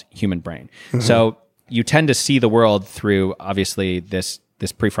adult human brain. So you tend to see the world through obviously this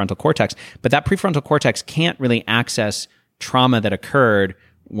prefrontal cortex, but that prefrontal cortex can't really access trauma that occurred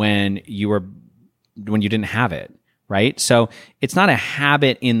when you didn't have it, right? So it's not a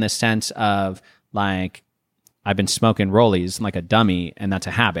habit in the sense of like, I've been smoking rollies like a dummy and that's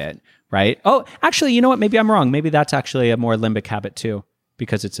a habit, right? Oh, actually, you know what? Maybe I'm wrong. Maybe that's actually a more limbic habit too,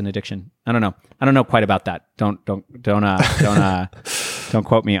 because it's an addiction. I don't know. I don't know quite about that. Don't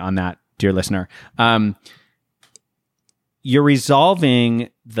quote me on that, dear listener. You're resolving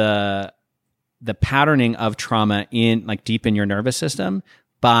the patterning of trauma in like deep in your nervous system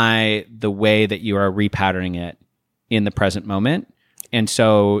by the way that you are repatterning it in the present moment. And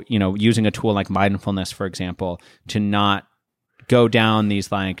so, using a tool like mindfulness, for example, to not go down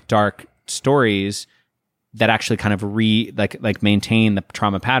these like dark stories that actually kind of maintain the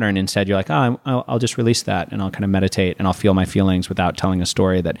trauma pattern. Instead, you're like, I'll just release that and I'll kind of meditate and I'll feel my feelings without telling a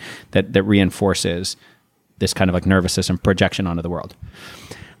story that reinforces this kind of like nervous system projection onto the world.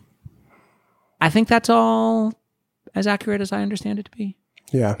 I think that's all as accurate as I understand it to be.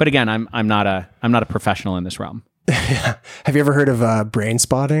 Yeah. But again, I'm not a professional in this realm. Have you ever heard of brain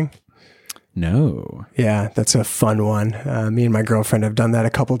spotting? No. Yeah, that's a fun one. Me and my girlfriend have done that a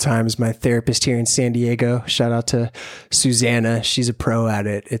couple times. My therapist here in San Diego, shout out to Susanna. She's a pro at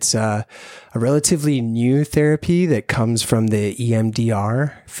it. It's a relatively new therapy that comes from the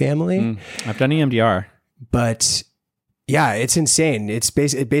EMDR family. I've done EMDR. But yeah, it's insane. It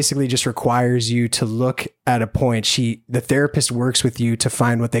basically just requires you to look at a point. The therapist works with you to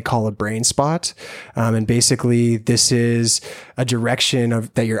find what they call a brain spot. And basically this is a direction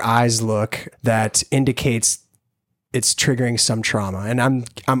that your eyes look that indicates it's triggering some trauma. And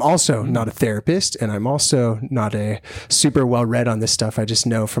I'm also not a therapist, and I'm also not a super well read on this stuff. I just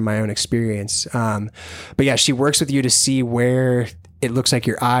know from my own experience. But yeah, she works with you to see where it looks like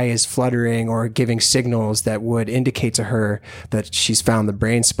your eye is fluttering or giving signals that would indicate to her that she's found the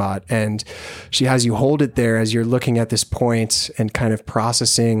brain spot. And she has you hold it there as you're looking at this point and kind of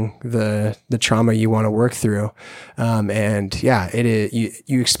processing the trauma you want to work through. And yeah, it is,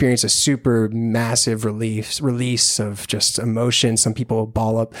 you experience a super massive release of just emotion. Some people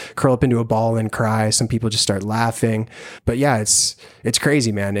curl up into a ball and cry. Some people just start laughing. But yeah, it's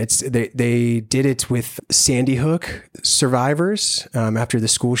crazy, man. They did it with Sandy Hook survivors after the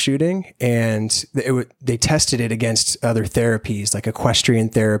school shooting, and they tested it against other therapies like equestrian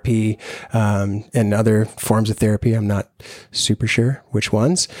therapy and other forms of therapy. I'm not super sure which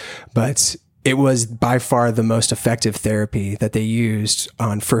ones, but it was by far the most effective therapy that they used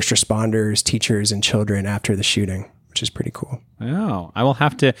on first responders, teachers, and children after the shooting, which is pretty cool. Oh, I will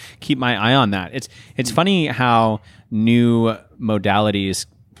have to keep my eye on that. It's funny how new modalities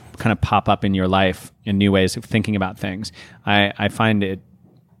kind of pop up in your life in new ways of thinking about things. I find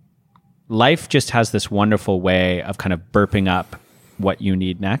life just has this wonderful way of kind of burping up what you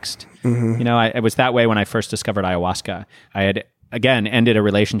need next. Mm-hmm. You know, it was that way when I first discovered ayahuasca. I had, again, ended a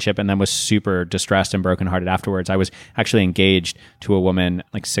relationship and then was super distressed and brokenhearted afterwards. I was actually engaged to a woman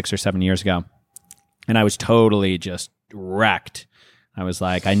like 6 or 7 years ago, and I was totally just wrecked. I was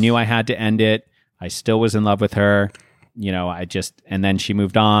like, I knew I had to end it. I still was in love with her. You know, and then she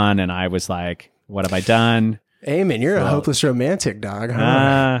moved on, and I was like, what have I done? Eamon, you're a hopeless romantic, dog.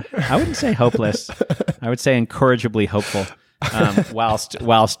 Huh? I wouldn't say hopeless. I would say incorrigibly hopeful, whilst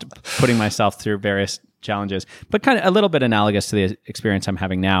putting myself through various challenges, but kind of a little bit analogous to the experience I'm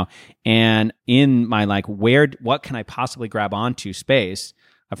having now. And in my like, what can I possibly grab onto space?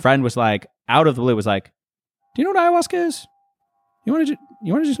 A friend was like, out of the blue, was like, do you know what ayahuasca is? You want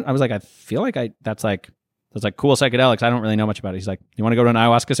to just, I was like, I feel like that's like cool psychedelics. I don't really know much about it. He's like, you want to go to an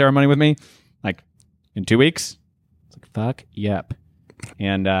ayahuasca ceremony with me? Like in 2 weeks? It's like, fuck, yep.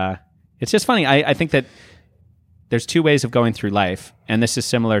 And it's just funny. I think that there's two ways of going through life. And this is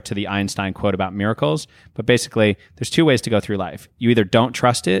similar to the Einstein quote about miracles. But basically, there's two ways to go through life. You either don't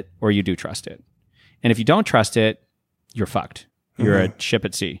trust it or you do trust it. And if you don't trust it, you're fucked. You're a ship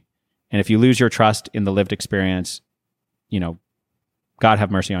at sea. And if you lose your trust in the lived experience, you know, God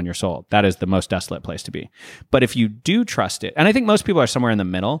have mercy on your soul. That is the most desolate place to be. But if you do trust it, and I think most people are somewhere in the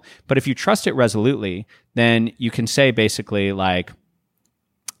middle, but if you trust it resolutely, then you can say basically like,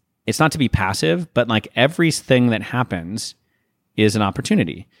 it's not to be passive, but like everything that happens is an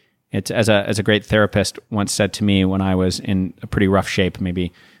opportunity. It's as a great therapist once said to me when I was in a pretty rough shape,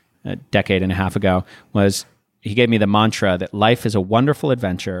 maybe a decade and a half ago, was he gave me the mantra that life is a wonderful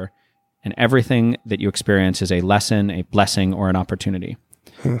adventure and everything that you experience is a lesson, a blessing, or an opportunity.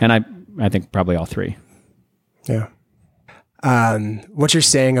 And I think probably all three. Yeah. What you're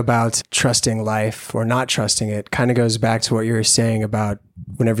saying about trusting life or not trusting it kind of goes back to what you were saying about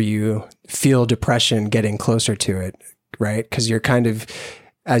whenever you feel depression, getting closer to it, right? Because you're kind of,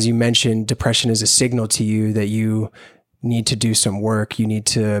 as you mentioned, depression is a signal to you that you need to do some work. You need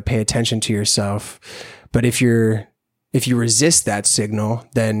to pay attention to yourself. But if you resist that signal,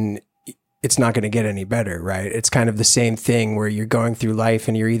 then it's not going to get any better, right? It's kind of the same thing where you're going through life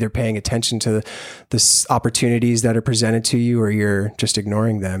and you're either paying attention to the opportunities that are presented to you or you're just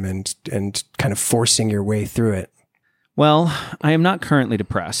ignoring them and kind of forcing your way through it. Well, I am not currently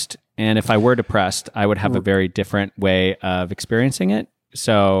depressed. And if I were depressed, I would have a very different way of experiencing it.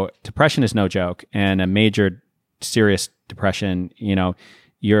 So depression is no joke, and a major serious depression, you know,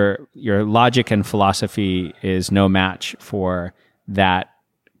 your logic and philosophy is no match for that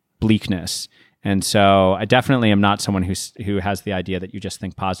bleakness. And so I definitely am not someone who has the idea that you just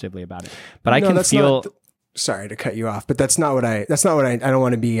think positively about it. But I can feel... Sorry to cut you off, but that's not what I don't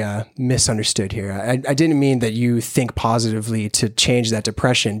want to be misunderstood here. I didn't mean that you think positively to change that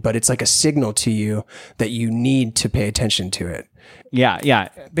depression, but it's like a signal to you that you need to pay attention to it. Yeah.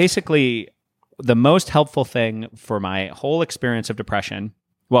 Basically, the most helpful thing for my whole experience of depression,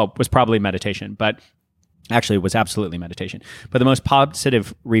 well, was probably meditation, but actually it was absolutely meditation. But the most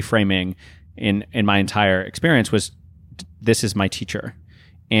positive reframing in my entire experience was, this is my teacher.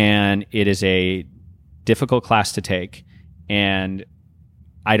 And it is a difficult class to take. And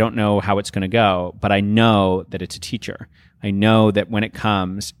I don't know how it's going to go, but I know that it's a teacher. I know that when it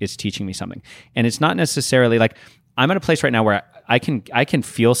comes, it's teaching me something. And it's not necessarily like, I'm at a place right now where I can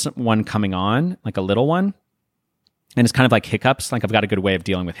feel one coming on, like a little one. And it's kind of like hiccups. Like I've got a good way of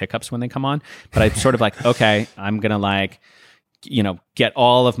dealing with hiccups when they come on. But I'm sort of like, okay, I'm going to like, you know, get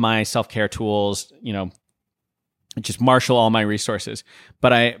all of my self-care tools, you know, just marshal all my resources.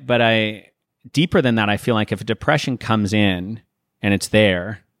 But I deeper than that, I feel like if a depression comes in and it's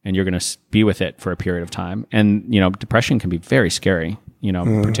there, and you're going to be with it for a period of time. And, depression can be very scary,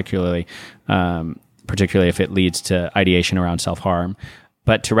 particularly if it leads to ideation around self-harm.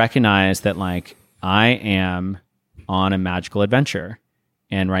 But to recognize that, like, I am on a magical adventure,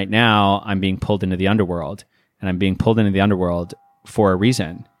 and right now I'm being pulled into the underworld, and I'm being pulled into the underworld for a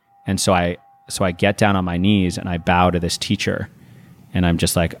reason. And so I get down on my knees and I bow to this teacher, and I'm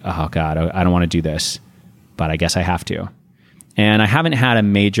just like, oh God, I don't want to do this, but I guess I have to. And I haven't had a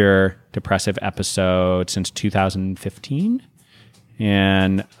major depressive episode since 2015.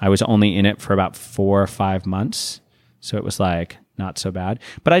 And I was only in it for about 4 or 5 months. So it was like not so bad.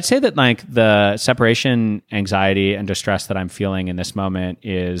 But I'd say that like the separation anxiety and distress that I'm feeling in this moment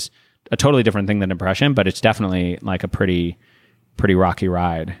is a totally different thing than depression, but it's definitely like a pretty rocky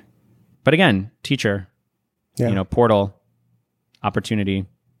ride. But again, teacher, portal, opportunity.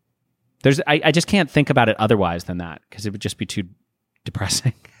 I just can't think about it otherwise than that, because it would just be too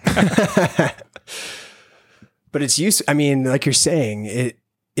depressing. But it's useful. I mean, like you're saying,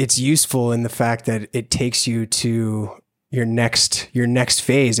 it's useful in the fact that it takes you to your next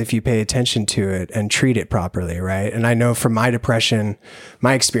phase if you pay attention to it and treat it properly, right? And I know from my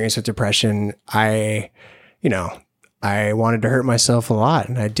experience with depression, I wanted to hurt myself a lot,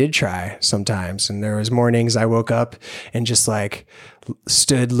 and I did try sometimes. And there was mornings I woke up and just like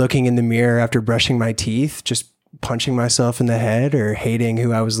stood looking in the mirror after brushing my teeth, just punching myself in the head or hating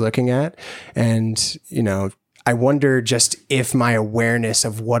who I was looking at. And, I wonder just if my awareness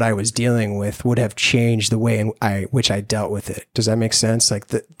of what I was dealing with would have changed the way in which I dealt with it. Does that make sense? Like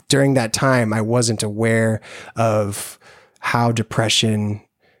during that time, I wasn't aware of how depression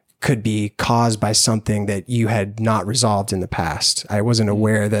could be caused by something that you had not resolved in the past. I wasn't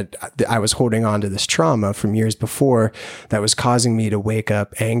aware that I was holding on to this trauma from years before that was causing me to wake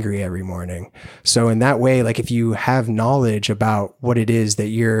up angry every morning. So in that way, like if you have knowledge about what it is that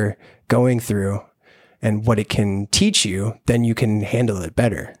you're going through and what it can teach you, then you can handle it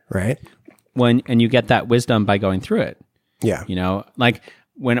better, right? And you get that wisdom by going through it. Yeah. Like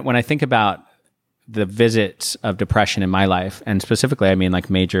when I think about the visits of depression in my life, and specifically, I mean like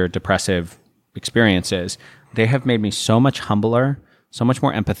major depressive experiences, they have made me so much humbler, so much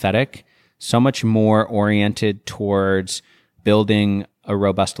more empathetic, so much more oriented towards building a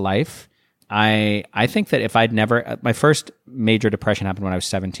robust life. I think that if I'd never, my first major depression happened when I was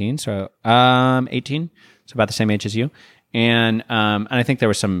 17, so 18, so about the same age as you, and I think there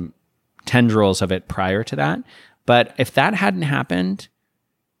were some tendrils of it prior to that. But if that hadn't happened,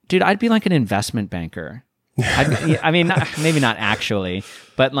 dude, I'd be like an investment banker. Maybe not actually,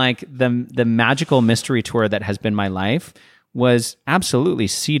 but like the magical mystery tour that has been my life was absolutely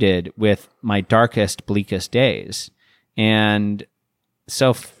seeded with my darkest, bleakest days. And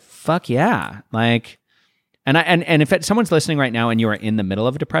so fuck yeah. Like, and if someone's listening right now and you are in the middle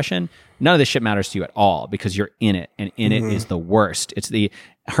of a depression, none of this shit matters to you at all, because you're in it, and in it is the worst. It's the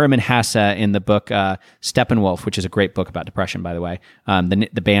Hermann Hesse in the book Steppenwolf, which is a great book about depression, by the way.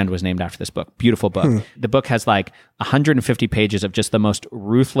 The band was named after this book. Beautiful book. The book has like 150 pages of just the most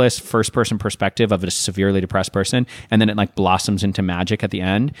ruthless first-person perspective of a severely depressed person, and then it like blossoms into magic at the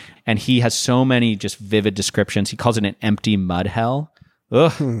end. And he has so many just vivid descriptions. He calls it an empty mud hell.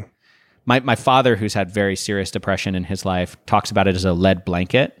 Ugh. My father, who's had very serious depression in his life, talks about it as a lead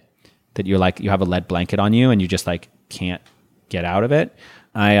blanket, that you have a lead blanket on you and you just like can't get out of it.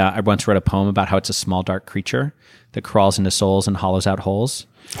 I once wrote a poem about how it's a small dark creature that crawls into souls and hollows out holes.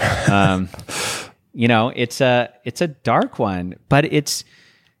 It's a dark one, but it's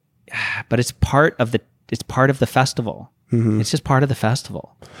part of the festival. Mm-hmm. It's just part of the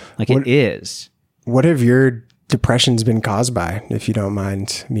festival. It is. What have your depression's been caused by, if you don't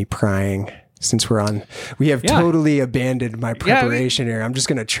mind me prying, since we have totally abandoned my preparation here. I'm just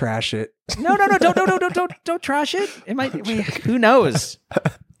going to trash it. No, don't trash it. It might, who knows?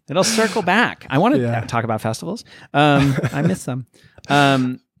 It'll circle back. I want to talk about festivals. I miss them.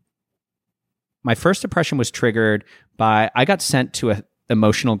 My first depression was triggered by, I got sent to a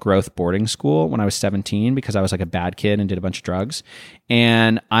emotional growth boarding school when I was 17 because I was like a bad kid and did a bunch of drugs.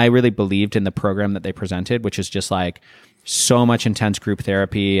 And I really believed in the program that they presented, which is just like so much intense group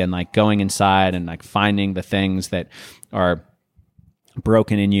therapy and like going inside and like finding the things that are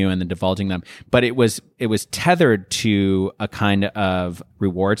broken in you and then divulging them. But it was tethered to a kind of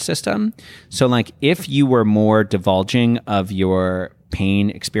reward system. So like if you were more divulging of your pain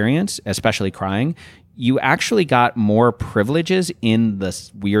experience, especially crying, you actually got more privileges in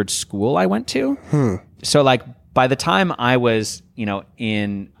this weird school I went to. So like by the time I was,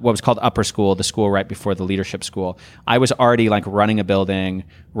 in what was called upper school, the school right before the leadership school, I was already like running a building,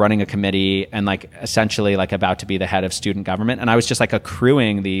 running a committee, and like essentially like about to be the head of student government. And I was just like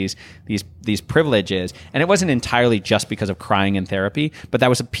accruing these privileges. And it wasn't entirely just because of crying in therapy, but that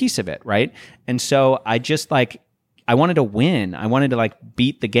was a piece of it, right? And so I just like, I wanted to win. I wanted to like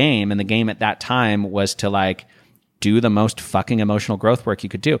beat the game. And the game at that time was to like do the most fucking emotional growth work you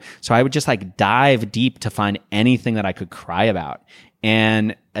could do. So I would just like dive deep to find anything that I could cry about.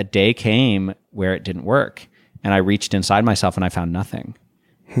 And a day came where it didn't work. And I reached inside myself and I found nothing.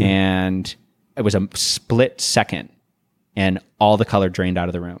 And it was a split second and all the color drained out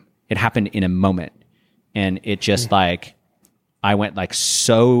of the room. It happened in a moment. And it just like, I went like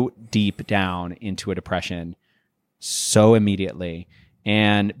so deep down into a depression so immediately.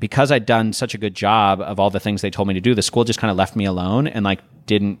 And because I'd done such a good job of all the things they told me to do, the school just kind of left me alone and like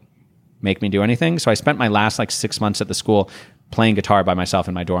didn't make me do anything. So I spent my last like 6 months at the school playing guitar by myself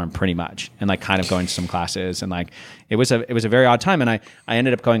in my dorm pretty much, and like kind of going to some classes. And like it was a very odd time. And I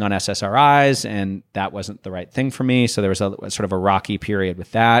ended up going on SSRIs, and that wasn't the right thing for me. So there was a sort of a rocky period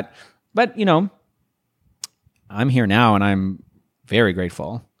with that. But I'm here now and I'm very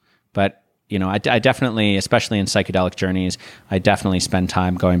grateful. But I definitely, especially in psychedelic journeys, I definitely spend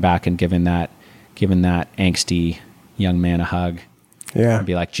time going back and giving that angsty young man a hug. Yeah. And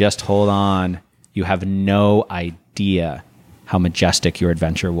be like, just hold on. You have no idea how majestic your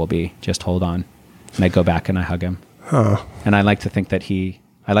adventure will be. Just hold on. And I go back and I hug him. Oh. And I like to think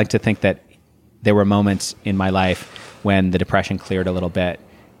that there were moments in my life when the depression cleared a little bit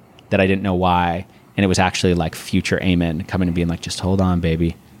that I didn't know why. And it was actually like future Amen coming and being like, just hold on,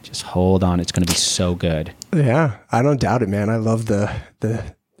 baby. Just hold on. It's going to be so good. Yeah, I don't doubt it, man. I love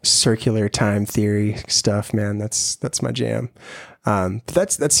the circular time theory stuff, man. That's my jam. But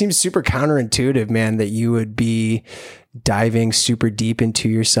that seems super counterintuitive, man, that you would be diving super deep into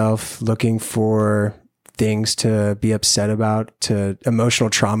yourself, looking for things to be upset about, to emotional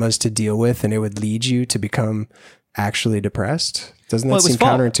traumas to deal with, and it would lead you to become actually depressed. Doesn't that seem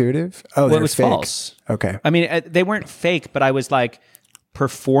counterintuitive? Oh, well, it was fake. False. Okay. I mean, they weren't fake, but I was like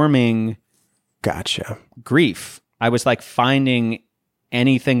performing Gotcha. grief. I was like finding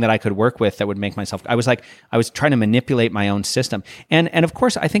anything that I could work with that would make myself, I was trying to manipulate my own system. And of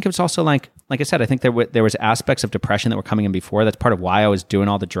course, I think it was also like I said, I think there was aspects of depression that were coming in before. That's part of why I was doing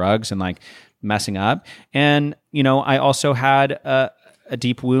all the drugs and like messing up. And, I also had a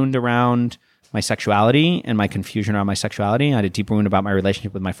deep wound around my sexuality and my confusion around my sexuality. I had a deep wound about my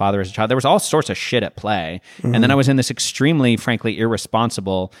relationship with my father as a child. There was all sorts of shit at play. Mm-hmm. And then I was in this extremely, frankly,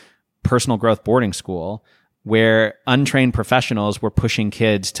 irresponsible personal growth boarding school where untrained professionals were pushing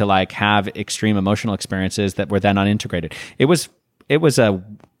kids to like have extreme emotional experiences that were then unintegrated. It was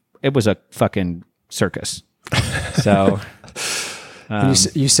a fucking circus. So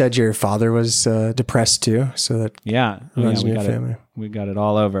you said your father was depressed too, so that runs in your family. We got it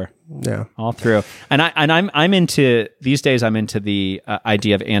all over. Yeah, all through. And I'm into these days. I'm into the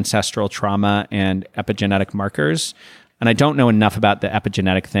idea of ancestral trauma and epigenetic markers. And I don't know enough about the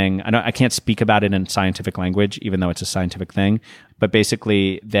epigenetic thing. I can't speak about it in scientific language, even though it's a scientific thing. But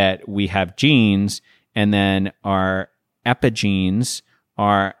basically, that we have genes, and then our epigenes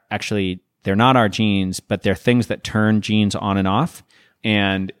are actually, they're not our genes, but they're things that turn genes on and off.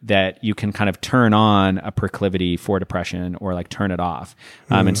 And that you can kind of turn on a proclivity for depression or like turn it off.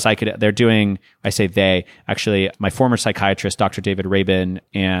 And they're doing, I say they, actually my former psychiatrist, Dr. David Rabin,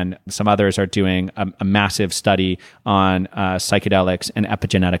 and some others are doing a massive study on psychedelics and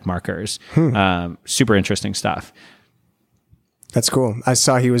epigenetic markers. Super interesting stuff. That's cool. I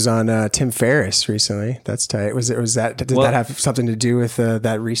saw he was on Tim Ferriss recently. That's tight. Did that have something to do with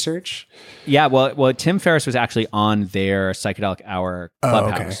that research? Yeah. Well, Tim Ferriss was actually on their Psychedelic Hour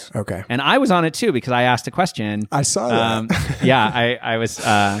Clubhouse. Oh, okay. And I was on it too because I asked a question. I saw that. I was.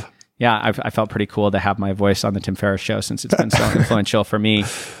 I felt pretty cool to have my voice on the Tim Ferriss show since it's been so influential for me.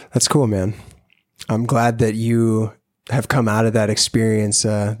 That's cool, man. I'm glad that you have come out of that experience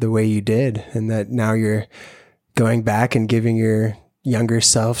the way you did, and that now you're going back and giving your younger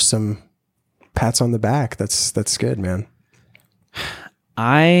self some pats on the back. That's good, man.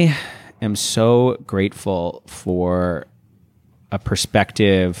 I am so grateful for a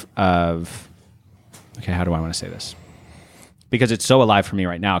perspective of, okay, how do I want to say this? Because it's so alive for me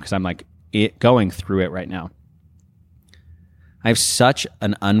right now, because I'm like going through it right now. I have such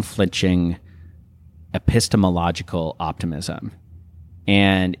an unflinching epistemological optimism,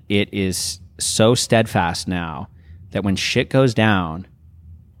 and it is so steadfast now that when shit goes down,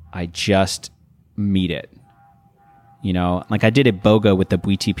 I just meet it. You know, like I did Iboga with the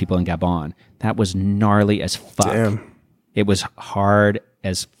Bwiti people in Gabon. That was gnarly as fuck. Damn. It was hard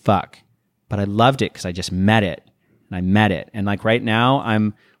as fuck, but I loved it because I just met it and I met it. And like right now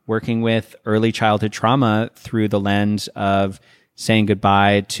I'm working with early childhood trauma through the lens of saying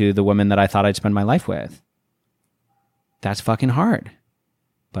goodbye to the woman that I thought I'd spend my life with. That's fucking hard,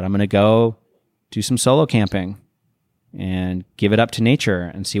 but I'm going to go do some solo camping and give it up to nature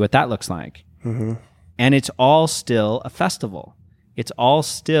and see what that looks like. Mm-hmm. And it's all still a festival. It's all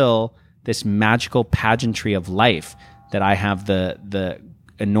still this magical pageantry of life that I have the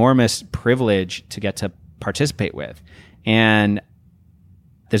enormous privilege to get to participate with. And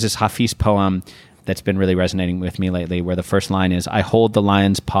there's this Hafiz poem that's been really resonating with me lately where the first line is, I hold the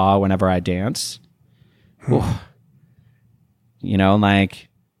lion's paw whenever I dance. You know, like,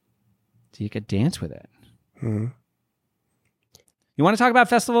 so you could dance with it. You want to talk about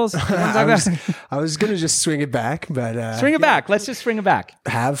festivals? I was going to just swing it back, but... swing it back. Let's just swing it back.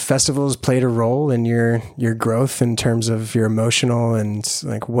 Have festivals played a role in your growth in terms of your emotional and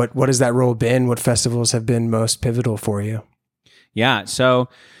like what has that role been? What festivals have been most pivotal for you? Yeah. So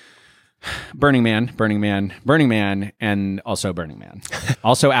Burning Man, and also Burning Man.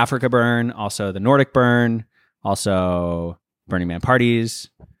 Also Africa Burn, also the Nordic Burn, also Burning Man parties.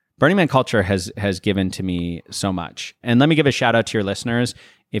 Burning Man culture has given to me so much. And let me give a shout out to your listeners.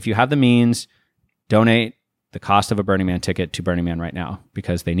 If you have the means, donate the cost of a Burning Man ticket to Burning Man right now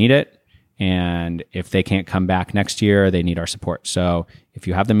because they need it. And if they can't come back next year, they need our support. So if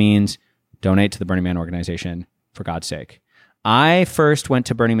you have the means, donate to the Burning Man organization for God's sake. I first went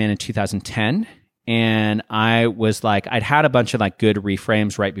to Burning Man in 2010. And I was like, I'd had a bunch of like good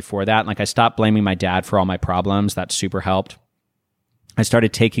reframes right before that. Like I stopped blaming my dad for all my problems. That super helped. I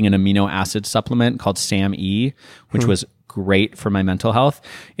started taking an amino acid supplement called SAM-E, which was great for my mental health.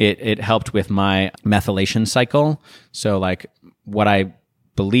 It helped with my methylation cycle. So like what I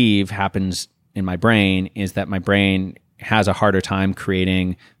believe happens in my brain is that my brain has a harder time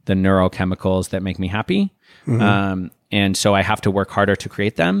creating the neurochemicals that make me happy. And so I have to work harder to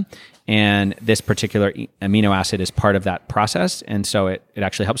create them. And this particular amino acid is part of that process. And so it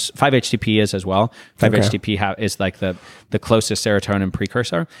actually helps. 5-HTP is as well. 5-HTP is like the closest serotonin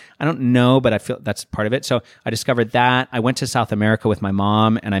precursor. I don't know, but I feel that's part of it. So I discovered that. I went to South America with my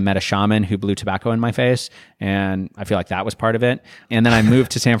mom and I met a shaman who blew tobacco in my face. And I feel like that was part of it. And then I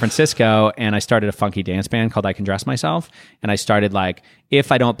moved to San Francisco and I started a funky dance band called I Can Dress Myself. And I started like,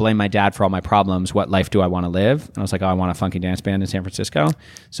 if I don't blame my dad for all my problems, what life do I want to live? And I was like, oh, I want a funky dance band in San Francisco.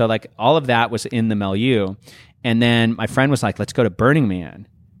 So like all of that was in the milieu. And then my friend was like, let's go to Burning Man.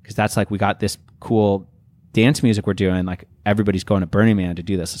 Because that's like, we got this cool dance music we're doing. Like everybody's going to Burning Man to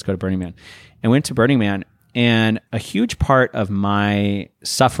do this. Let's go to Burning Man. And went to Burning Man. And a huge part of my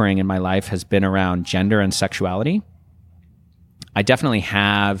suffering in my life has been around gender and sexuality. I definitely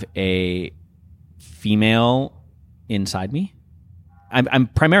have a female inside me. I'm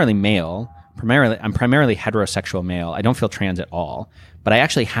primarily male. I'm primarily heterosexual male. I don't feel trans at all, but I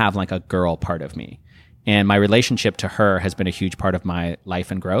actually have like a girl part of me. And my relationship to her has been a huge part of my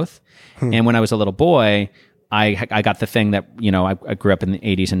life and growth. And when I was a little boy, I got the thing that, you know, I grew up in the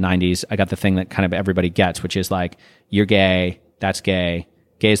 80s and 90s. I got the thing that kind of everybody gets, which is like, you're gay, that's gay.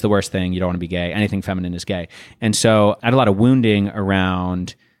 Gay is the worst thing. You don't want to be gay. Anything feminine is gay. And so I had a lot of wounding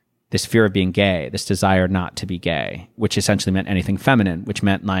around this fear of being gay, this desire not to be gay, which essentially meant anything feminine, which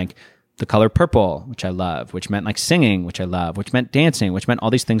meant like the color purple, which I love, which meant like singing, which I love, which meant dancing, which meant all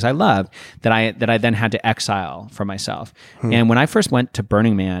these things I love that I then had to exile for myself. And when I first went to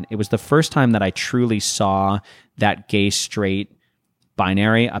Burning Man, it was the first time that I truly saw that gay straight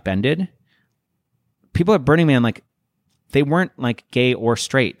binary upended. People at Burning Man, like, they weren't like gay or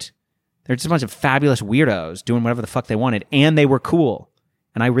straight. They're just a bunch of fabulous weirdos doing whatever the fuck they wanted, and they were cool.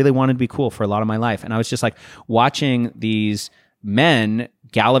 And I really wanted to be cool for a lot of my life. And I was just like watching these men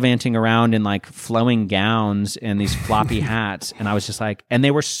gallivanting around in like flowing gowns and these floppy hats. And I was just like, and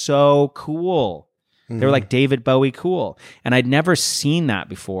they were so cool. They were like David Bowie cool. And I'd never seen that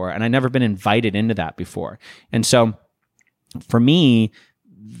before. And I'd never been invited into that before. And so for me,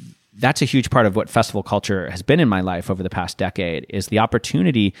 that's a huge part of what festival culture has been in my life over the past decade, is the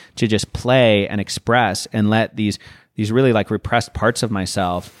opportunity to just play and express and let these really like repressed parts of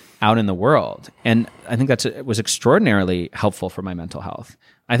myself out in the world. And I think it was extraordinarily helpful for my mental health.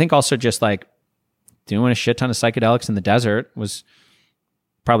 I think also just like doing a shit ton of psychedelics in the desert was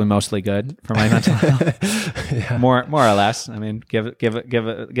probably mostly good for my mental health. Yeah. More or less. I mean, give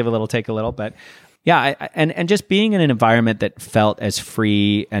a little, take a little, but yeah. And just being in an environment that felt as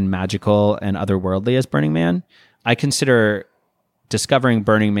free and magical and otherworldly as Burning Man, I consider discovering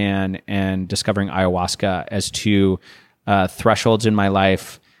Burning Man and discovering ayahuasca as two thresholds in my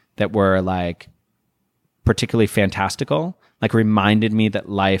life that were like particularly fantastical, like reminded me that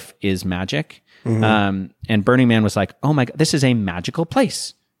life is magic. And Burning Man was like, oh my God, this is a magical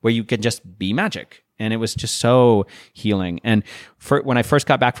place where you can just be magic. And it was just so healing. And when I first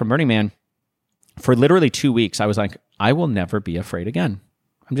got back from Burning Man, for literally 2 weeks, I was like, I will never be afraid again.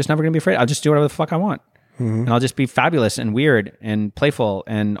 I'm just never going to be afraid. I'll just do whatever the fuck I want. And I'll just be fabulous and weird and playful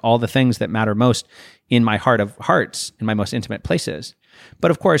and all the things that matter most in my heart of hearts, in my most intimate places. But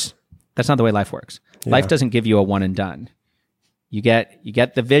of course, that's not the way life works. Yeah. Life doesn't give you a one and done. You get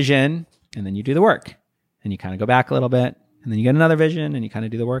the vision and then you do the work. And you kind of go back a little bit and then you get another vision and you kind of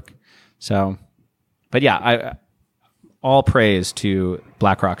do the work. So, but yeah, all praise to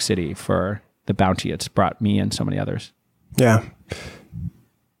Black Rock City for the bounty it's brought me and so many others. Yeah.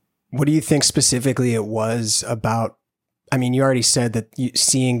 What do you think specifically it was about? I mean, you already said that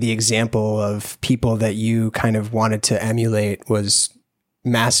seeing the example of people that you kind of wanted to emulate was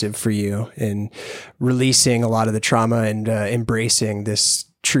massive for you in releasing a lot of the trauma and embracing this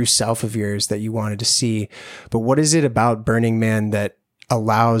true self of yours that you wanted to see. But what is it about Burning Man that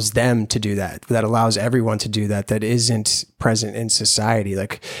allows them to do that allows everyone to do that isn't present in society?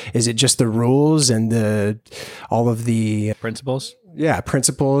 Like, is it just the rules and all of the principles? Yeah,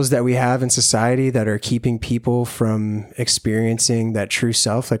 principles that we have in society that are keeping people from experiencing that true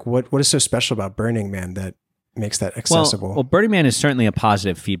self? Like, what is so special about Burning Man that makes that accessible? Well, Burning Man is certainly a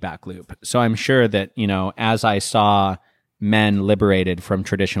positive feedback loop. So I'm sure that, as I saw men liberated from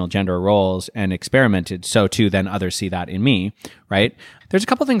traditional gender roles and experimented, so too then others see that in me, right? There's a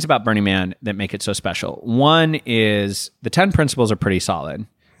couple things about Burning Man that make it so special. One is the 10 principles are pretty solid.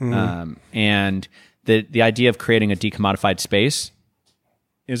 And the idea of creating a decommodified space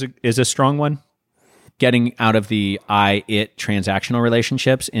is a strong one. Getting out of the I-it transactional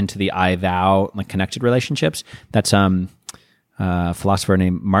relationships into the I-thou, like connected relationships. That's a philosopher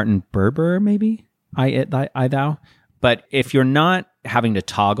named Martin Buber, maybe? I-it, I-thou. But if you're not having to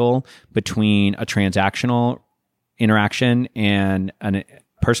toggle between a transactional interaction and a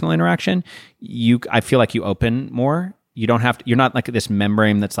personal interaction, I feel like you open more. You don't have to, you're not like this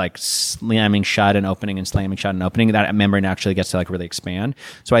membrane that's like slamming shut and opening and slamming shut and opening. That membrane actually gets to like really expand.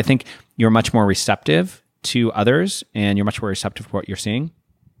 So I think you're much more receptive to others and you're much more receptive to what you're seeing.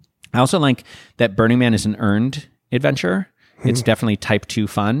 I also like that Burning Man is an earned adventure. It's definitely type 2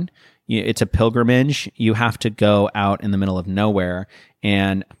 fun. It's a pilgrimage. You have to go out in the middle of nowhere.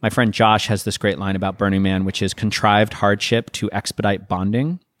 And my friend Josh has this great line about Burning Man, which is contrived hardship to expedite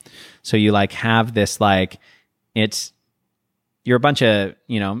bonding. So you like have this like, you're a bunch of,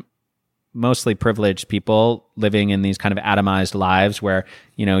 mostly privileged people living in these kind of atomized lives where,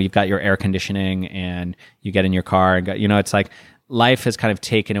 you've got your air conditioning and you get in your car and go, it's like life has kind of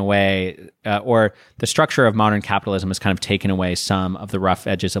taken away, or the structure of modern capitalism has kind of taken away some of the rough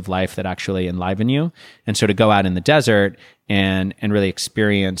edges of life that actually enliven you. And so to go out in the desert and really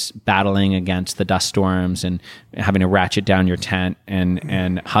experience battling against the dust storms and having to ratchet down your tent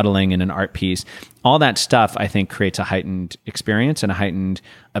and huddling in an art piece, all that stuff, I think, creates a heightened experience and a heightened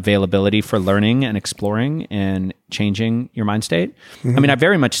availability for learning and exploring and changing your mind state. I mean, I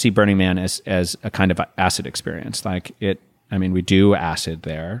very much see Burning Man as a kind of acid experience. Like we do acid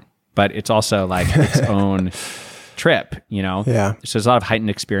there, but it's also like its own trip, Yeah. So there's a lot of heightened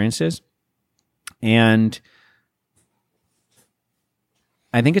experiences. And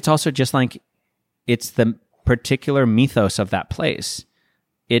I think it's also just like, it's the particular mythos of that place.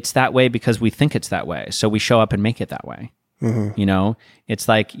 It's that way because we think it's that way. So we show up and make it that way. It's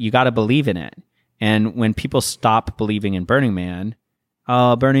like, you got to believe in it. And when people stop believing in Burning Man,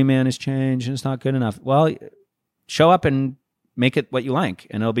 oh, Burning Man has changed and it's not good enough. Well, show up and make it what you like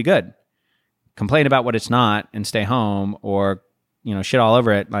and it'll be good. Complain about what it's not and stay home or, shit all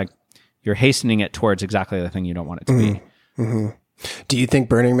over it. Like, you're hastening it towards exactly the thing you don't want it to be. Do you think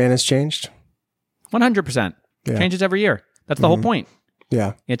Burning Man has changed? 100%. Yeah. Changes every year. That's the whole point.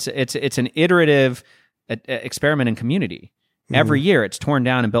 Yeah. It's an iterative experiment in community. Every year it's torn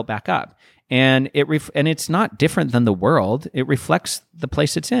down and built back up. And it's not different than the world. It reflects the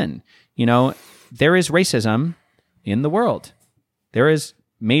place it's in. There is racism in the world. There is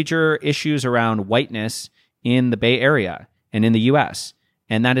major issues around whiteness in the Bay Area and in the US.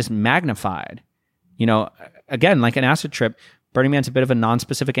 And that is magnified. Again, like an acid trip, Burning Man's a bit of a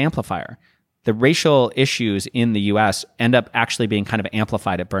non-specific amplifier. The racial issues in the US end up actually being kind of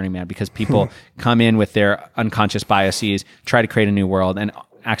amplified at Burning Man because people come in with their unconscious biases, try to create a new world, and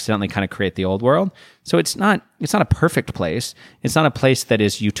accidentally kind of create the old world. So it's not a perfect place. It's not a place that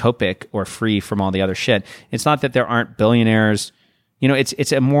is utopic or free from all the other shit. It's not that there aren't billionaires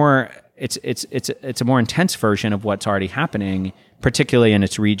it's a more intense version of what's already happening, particularly in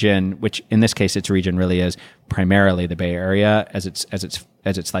its region, which in this case, its region really is primarily the Bay Area as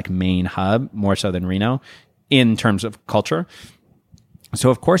its like main hub, more so than Reno in terms of culture. So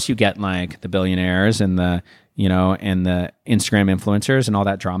of course you get like the billionaires and the Instagram influencers and all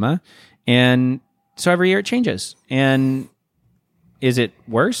that drama. And so every year it changes. And is it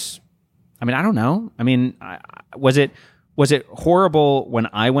worse? I mean, I don't know. I mean, was it horrible when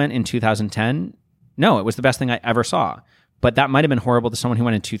I went in 2010? No, it was the best thing I ever saw. But that might have been horrible to someone who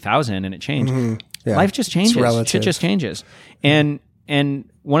went in 2000 and it changed. Mm-hmm. Yeah. Life just changes. Shit just changes. And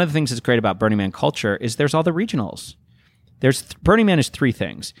one of the things that's great about Burning Man culture is there's all the regionals. Burning Man is three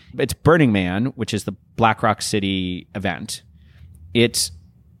things. It's Burning Man, which is the Black Rock City event. It's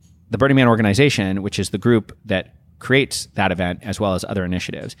the Burning Man organization, which is the group that creates that event as well as other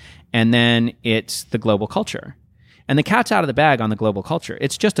initiatives. And then it's the global culture. And the cat's out of the bag on the global culture.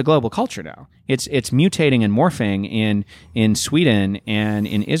 It's just a global culture now. It's mutating and morphing in Sweden and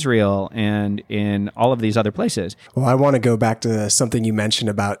in Israel and in all of these other places. Well, I want to go back to something you mentioned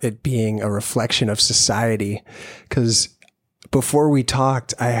about it being a reflection of society, because before we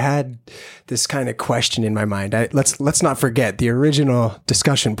talked, I had this kind of question in my mind. Let's not forget the original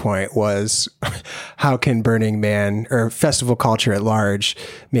discussion point was how can Burning Man or festival culture at large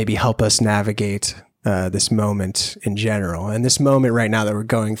maybe help us navigate this moment in general, and this moment right now that we're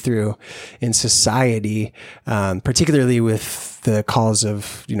going through in society, particularly with the calls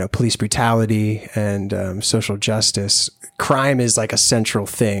of police brutality and social justice. Crime is like a central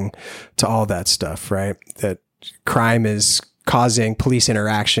thing to all that stuff, right? That crime is causing police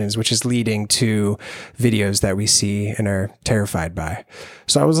interactions, which is leading to videos that we see and are terrified by.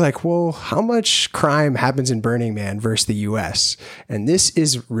 So I was like, well, how much crime happens in Burning Man versus the US? And this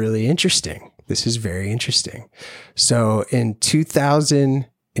is really interesting. This is very interesting. So in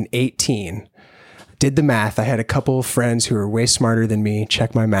 2018, did the math. I had a couple of friends who were way smarter than me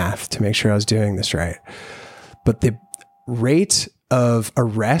check my math to make sure I was doing this right. But the rate of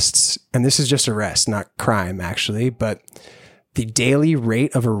arrests, and this is just arrests, not crime actually, but the daily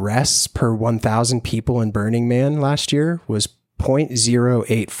rate of arrests per 1,000 people in Burning Man last year was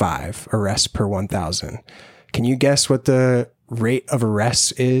 0.085 arrests per 1,000. Can you guess what the rate of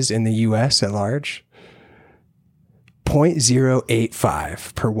arrests is in the US at large?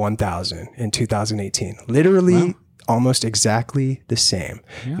 0.085 per 1,000 in 2018. Literally wow. Almost exactly the same.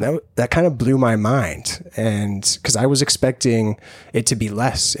 Yeah. That kind of blew my mind. And because I was expecting it to be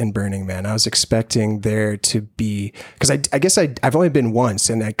less in Burning Man. I was expecting there to be, because I guess I've only been once,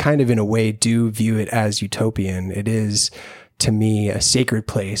 and I kind of in a way do view it as utopian. It is, to me, a sacred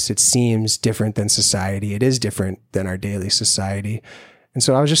place. It seems different than society. It is different than our daily society. And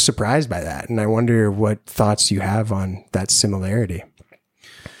so I was just surprised by that. And I wonder what thoughts you have on that similarity.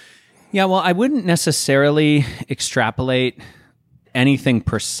 Yeah, well, I wouldn't necessarily extrapolate anything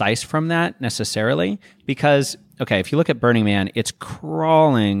precise from that necessarily, because, okay, if you look at Burning Man, it's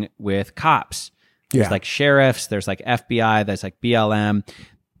crawling with cops. There's like sheriffs, there's like FBI, there's like BLM.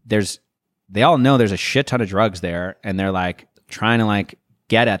 They all know there's a shit ton of drugs there, and they're like trying to like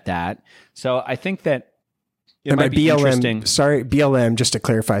get at that. So I think that it might be interesting. Sorry, BLM, just to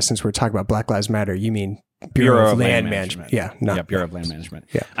clarify, since we're talking about Black Lives Matter, you mean Bureau of Land Management. Yeah, Bureau of Land Management.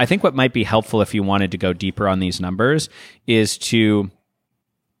 Yeah. I think what might be helpful if you wanted to go deeper on these numbers is to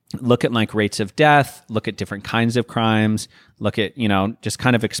look at like rates of death, look at different kinds of crimes, look at, just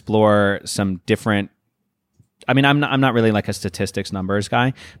kind of explore some different. I mean, I'm not really like a statistics numbers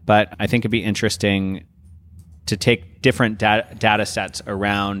guy, but I think it'd be interesting to take different data sets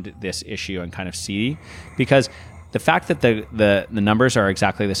around this issue and kind of see, because the fact that the numbers are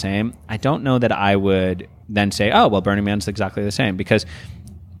exactly the same, I don't know that I would then say, oh, well, Burning Man's exactly the same, because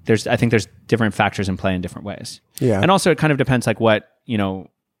I think there's different factors in play in different ways. Yeah. And also it kind of depends like what,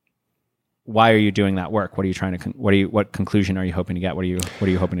 why are you doing that work? What are you trying to, what conclusion are you hoping to get? What are you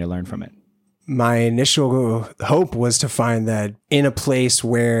hoping to learn from it? My initial hope was to find that in a place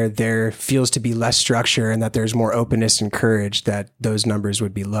where there feels to be less structure and that there's more openness and courage, that those numbers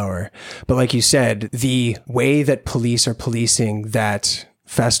would be lower. But like you said, the way that police are policing that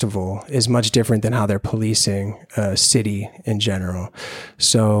festival is much different than how they're policing a city in general.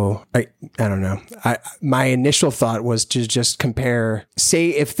 So I don't know. My initial thought was to just compare, say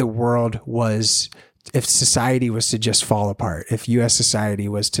if society was to just fall apart, if US society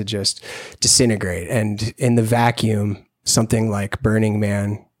was to just disintegrate, and in the vacuum, something like Burning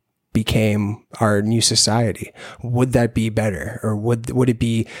Man became our new society, would that be better? Or would it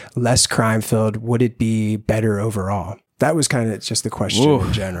be less crime filled? Would it be better overall? That was kind of just the question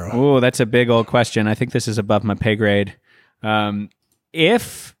in general. Oh, that's a big old question. I think this is above my pay grade.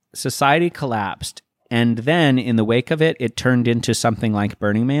 if society collapsed and then in the wake of it, it turned into something like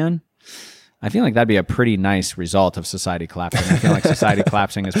Burning Man, I feel like that'd be a pretty nice result of society collapsing. I feel like society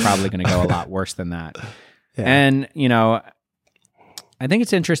collapsing is probably going to go a lot worse than that. Yeah. And, I think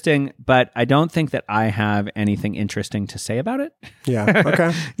it's interesting, but I don't think that I have anything interesting to say about it. Yeah.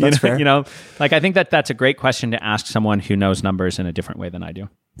 Okay. That's fair. I think that's a great question to ask someone who knows numbers in a different way than I do.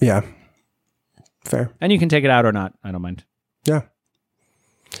 Yeah. Fair. And you can take it out or not. I don't mind. Yeah.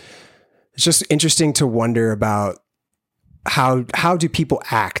 It's just interesting to wonder about how do people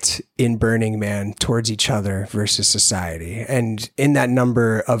act in Burning Man towards each other versus society? And in that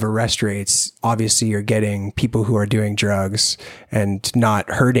number of arrest rates, obviously you're getting people who are doing drugs and not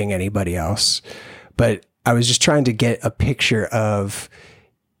hurting anybody else. But I was just trying to get a picture of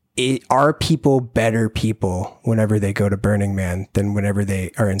are people better people whenever they go to Burning Man than whenever they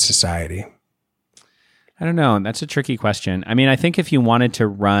are in society? I don't know. That's a tricky question. I mean, I think if you wanted to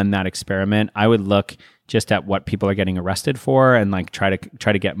run that experiment, I would look just at what people are getting arrested for and try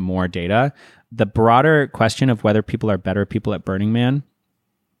to get more data. The broader question of whether people are better people at Burning Man,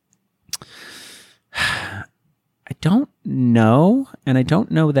 I don't know, and I don't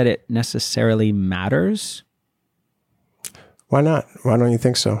know that it necessarily matters. Why not? Why don't you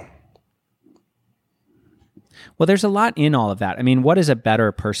think so? Well, there's a lot in all of that. I mean, what is a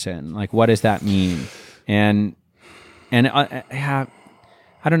better person? What does that mean? And I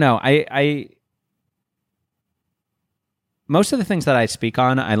don't know. I most of the things that I speak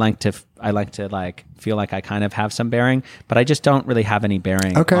on, I like to feel like I kind of have some bearing, but I just don't really have any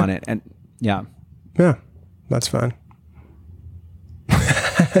bearing on it. And yeah, that's fine.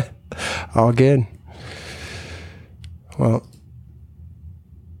 All good. Well,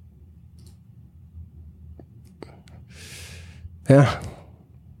 yeah,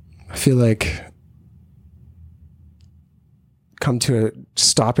 I feel like come to a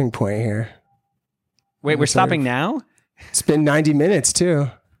stopping point here. Wait, we're stopping now? It's been 90 minutes too.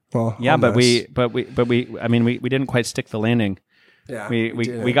 Well, yeah, almost. but we we didn't quite stick the landing. Yeah,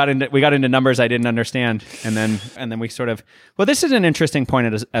 we got into numbers I didn't understand, and then we sort of. Well, this is an interesting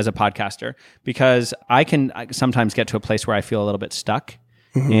point as a podcaster, because I sometimes get to a place where I feel a little bit stuck,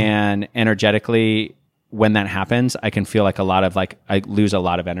 and energetically, when that happens, I can feel like I lose a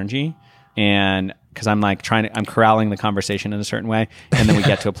lot of energy, and because I'm I'm corralling the conversation in a certain way, and then we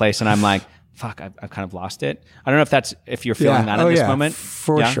get to a place, and I'm like, fuck, I've kind of lost it. I don't know if you're feeling that in this moment.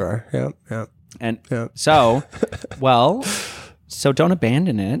 For sure. Yeah. And so don't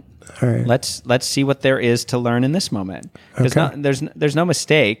abandon it. All right. Let's see what there is to learn in this moment. Because there's no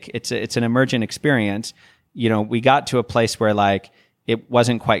mistake. It's an emergent experience. We got to a place where it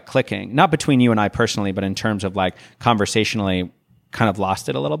wasn't quite clicking, not between you and I personally, but in terms of conversationally, kind of lost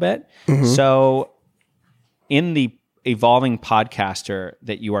it a little bit. Mm-hmm. So in the evolving podcaster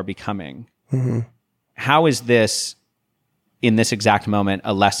that you are becoming, how is this, in this exact moment,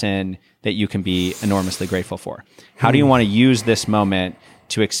 a lesson that you can be enormously grateful for? How do you want to use this moment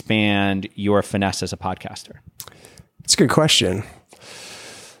to expand your finesse as a podcaster? That's a good question.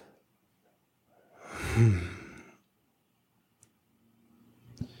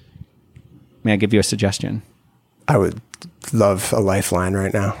 May I give you a suggestion? I would love a lifeline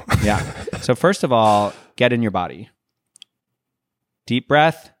right now. Yeah. So first of all, get in your body. Deep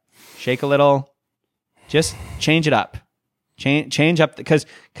breath, shake a little, just change it up. Change up, because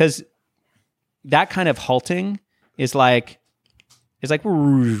that kind of halting is like, so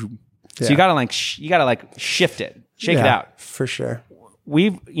you gotta shift it, shake it out. For sure.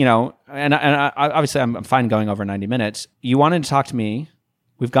 We've, and obviously I'm fine going over 90 minutes. You wanted to talk to me.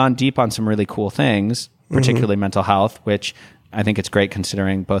 We've gone deep on some really cool things, particularly mental health, which I think it's great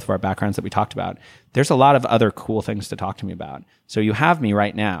considering both of our backgrounds that we talked about. There's a lot of other cool things to talk to me about. So you have me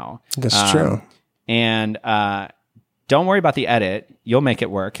right now. That's true. And don't worry about the edit. You'll make it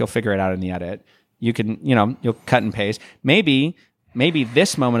work. You'll figure it out in the edit. You can, you'll cut and paste. Maybe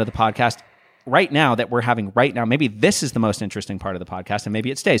this moment of the podcast right now that we're having right now, maybe this is the most interesting part of the podcast, and maybe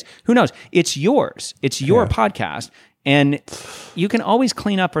it stays. Who knows? It's yours. It's your podcast. And you can always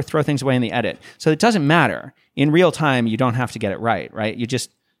clean up or throw things away in the edit. So it doesn't matter. In real time, you don't have to get it right? You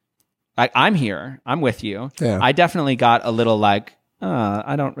just, I'm here. I'm with you. Yeah. I definitely got a little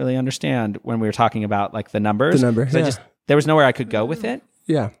I don't really understand when we were talking about the numbers. There was nowhere I could go with it.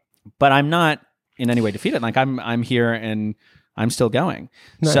 Yeah. But I'm not in any way defeated. I'm here and I'm still going.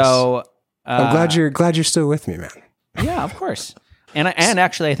 Nice. So I'm glad you're still with me, man. Yeah, of course. And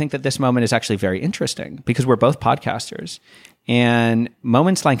actually, I think that this moment is actually very interesting because we're both podcasters. And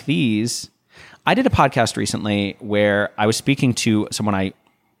moments like these, I did a podcast recently where I was speaking to someone I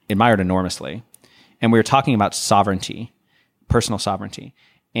admired enormously. And we were talking about sovereignty, personal sovereignty.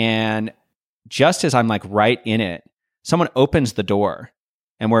 And just as I'm like right in it, someone opens the door,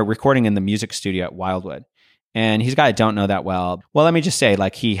 and we're recording in the music studio at Wildwood. And he's a guy I don't know that well. Well, let me just say,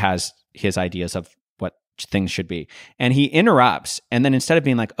 like, he has his ideas of what things should be. And he interrupts. And then instead of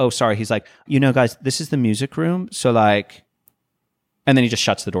being like, oh, sorry, he's like, guys, this is the music room. So like, and then he just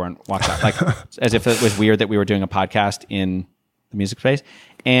shuts the door and walks out, like as if it was weird that we were doing a podcast in the music space.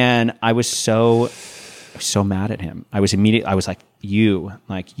 And I was so mad at him. I was like,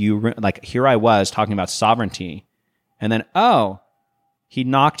 here I was talking about sovereignty. And then, he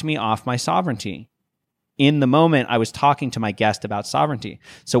knocked me off my sovereignty. In the moment, I was talking to my guest about sovereignty.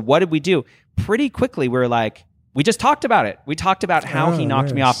 So what did we do? Pretty quickly, we were like, we just talked about it. We talked about how he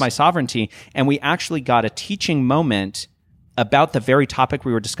knocked me off my sovereignty. And we actually got a teaching moment about the very topic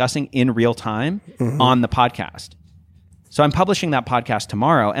we were discussing in real time on the podcast. So I'm publishing that podcast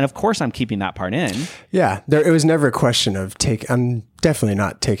tomorrow. And of course, I'm keeping that part in. Yeah. It was never a question of I'm definitely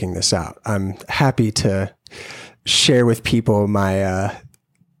not taking this out. I'm happy to share with people my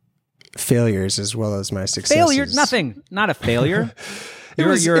failures as well as my successes. Failure? Nothing. Not a failure. It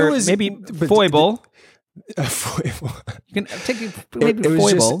was maybe foible. A foible. You can take maybe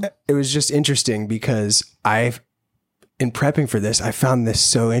foible. It was just interesting because in prepping for this, I found this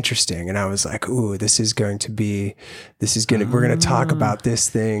so interesting, and I was like, "Ooh, we're going to talk about this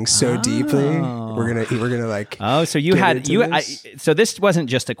thing so deeply. We're gonna like." Oh, so so this wasn't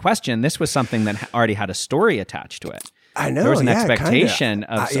just a question. This was something that already had a story attached to it. I know. There was an expectation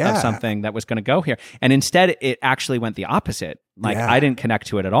of something that was going to go here. And instead, it actually went the opposite. Like, I didn't connect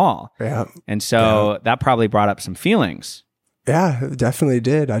to it at all. Yeah. And so that probably brought up some feelings. Yeah, it definitely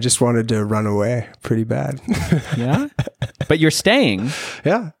did. I just wanted to run away pretty bad. Yeah? But you're staying.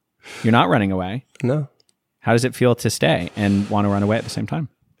 Yeah. You're not running away. No. How does it feel to stay and want to run away at the same time?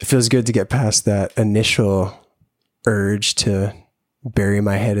 It feels good to get past that initial urge to bury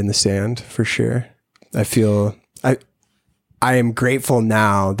my head in the sand, for sure. I am grateful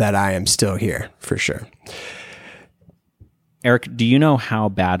now that I am still here, for sure. Eric, do you know how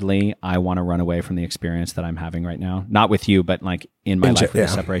badly I want to run away from the experience that I'm having right now? Not with you, but like in my life with the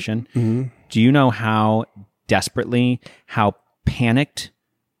separation. Mm-hmm. Do you know how desperately, how panicked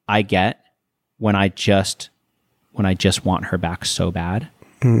I get when I just want her back so bad?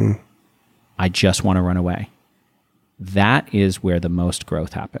 Mm. I just want to run away. That is where the most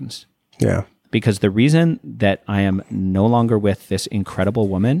growth happens. Yeah. Because the reason that I am no longer with this incredible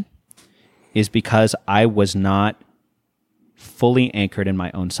woman is because I was not fully anchored in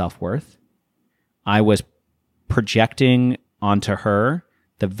my own self-worth. I was projecting onto her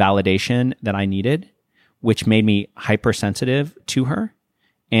the validation that I needed, which made me hypersensitive to her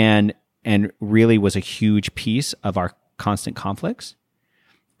and really was a huge piece of our constant conflicts.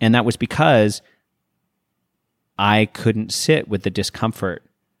 And that was because I couldn't sit with the discomfort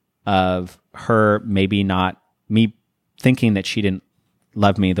of her maybe not, me thinking that she didn't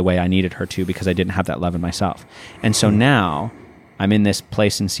love me the way I needed her to because I didn't have that love in myself. And so now I'm in this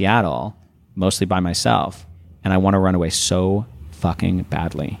place in Seattle, mostly by myself, and I want to run away so fucking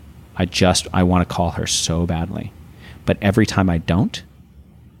badly. I want to call her so badly. But every time I don't,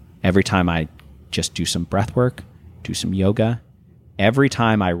 every time I just do some breath work, do some yoga, every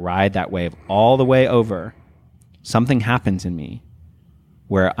time I ride that wave all the way over, something happens in me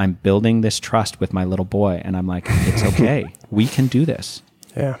where I'm building this trust with my little boy, and I'm like, it's okay. We can do this.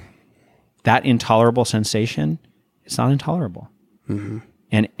 Yeah. That intolerable sensation, it's not intolerable. Mm-hmm.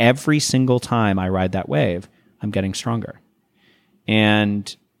 And every single time I ride that wave, I'm getting stronger.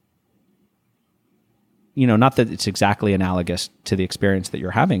 And, not that it's exactly analogous to the experience that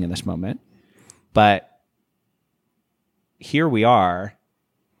you're having in this moment, but here we are,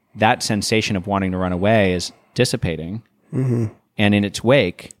 that sensation of wanting to run away is dissipating. Mm-hmm. And in its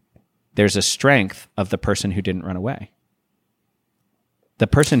wake, there's a strength of the person who didn't run away. The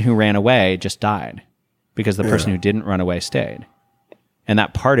person who ran away just died because the person who didn't run away stayed. And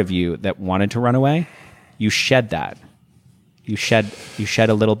that part of you that wanted to run away, you shed that. You shed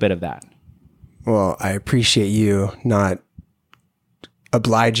a little bit of that. Well, I appreciate you not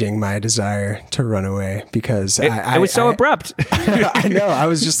obliging my desire to run away because I was so abrupt. I know. I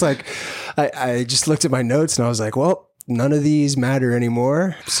was just like, I just looked at my notes and I was like, well, none of these matter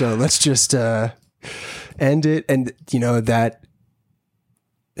anymore. So let's just end it. And, that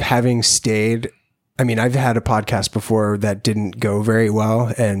having stayed, I mean, I've had a podcast before that didn't go very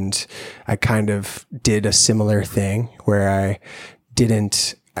well. And I kind of did a similar thing where I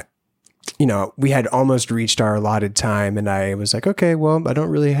didn't, we had almost reached our allotted time, and I was like, okay, well, I don't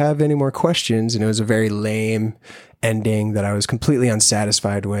really have any more questions. And it was a very lame ending that I was completely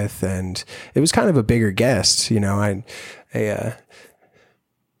unsatisfied with. And it was kind of a bigger guest,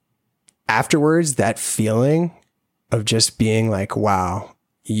 afterwards, that feeling of just being like, wow,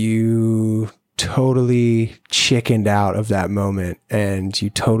 you totally chickened out of that moment, and you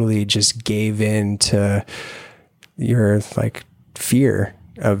totally just gave in to your like fear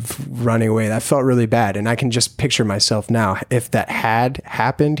of running away. That felt really bad. And I can just picture myself now. If that had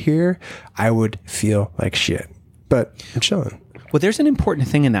happened here, I would feel like shit, but I'm chilling. Well, there's an important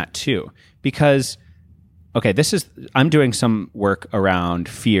thing in that too, because, okay, I'm doing some work around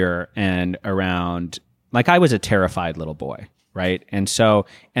fear and around, like, I was a terrified little boy, right? And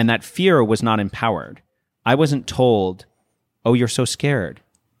that fear was not empowered. I wasn't told, oh, you're so scared.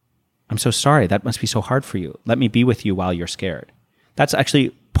 I'm so sorry. That must be so hard for you. Let me be with you while you're scared. That's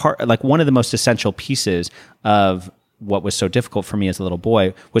actually one of the most essential pieces of what was so difficult for me as a little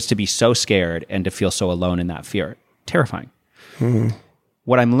boy, was to be so scared and to feel so alone in that fear. Terrifying. Mm-hmm.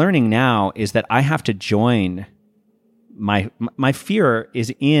 What I'm learning now is that I have to join my fear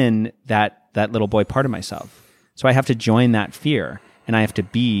is in that little boy part of myself. So I have to join that fear, and I have to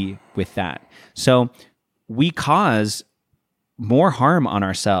be with that. So we cause more harm on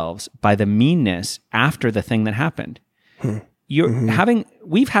ourselves by the meanness after the thing that happened.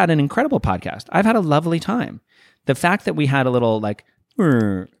 We've had an incredible podcast. I've had a lovely time. The fact that we had a little like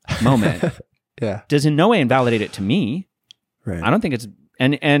moment does in no way invalidate it to me. Right. I don't think it's,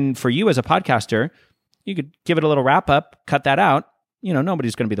 and for you as a podcaster, you could give it a little wrap up, cut that out.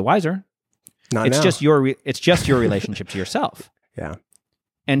 Nobody's going to be the wiser. It's just your relationship to yourself. Yeah.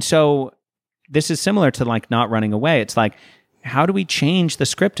 And so this is similar to like not running away. It's like, how do we change the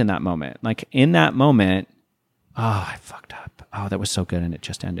script in that moment? Like in that moment, oh, I fucked up. Oh, that was so good, and it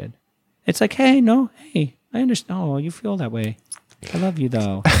just ended. It's like, hey, I understand. Oh, you feel that way. I love you,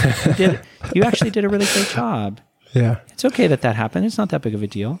 though. You actually did a really great job. Yeah. It's okay that happened. It's not that big of a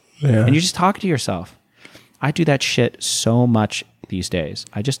deal. Yeah. And you just talk to yourself. I do that shit so much these days.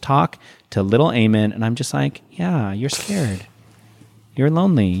 I just talk to little Eamon, and I'm just like, yeah, you're scared. You're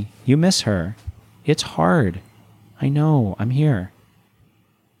lonely. You miss her. It's hard. I know. I'm here.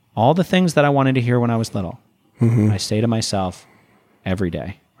 All the things that I wanted to hear when I was little. I say to myself every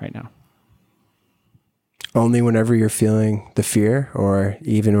day right now. Only whenever you're feeling the fear, or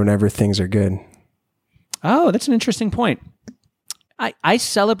even whenever things are good? Oh, that's an interesting point. I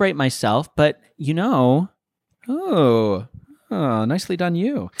celebrate myself, but nicely done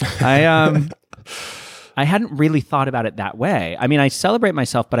you. I hadn't really thought about it that way. I mean, I celebrate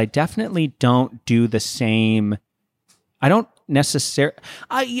myself, but I definitely don't do the same. I don't necessarily,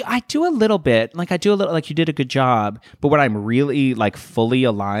 I do a little bit, like you did a good job, but when I'm really like fully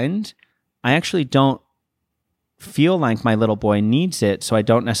aligned, I actually don't feel like my little boy needs it. So I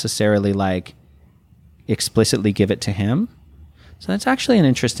don't necessarily like explicitly give it to him. So that's actually an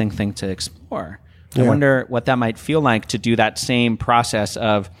interesting thing to explore. Yeah. I wonder what that might feel like to do that same process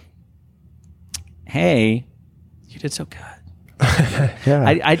of, hey, you did so good. Yeah.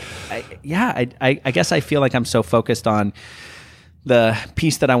 I guess I feel like I'm so focused on the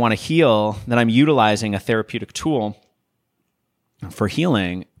piece that I want to heal that I'm utilizing a therapeutic tool for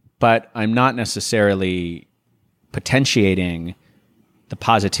healing, but I'm not necessarily potentiating the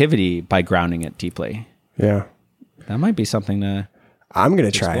positivity by grounding it deeply. Yeah. That might be something to I'm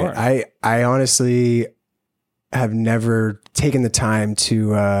going to try it. I honestly have never taken the time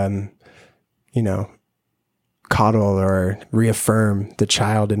to, coddle or reaffirm the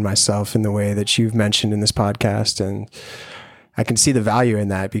child in myself in the way that you've mentioned in this podcast. And I can see the value in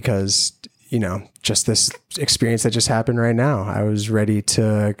that because, just this experience that just happened right now, I was ready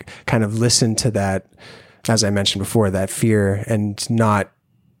to kind of listen to that, as I mentioned before, that fear, and not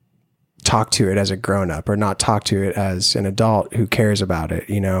talk to it as a grown-up, or not talk to it as an adult who cares about it,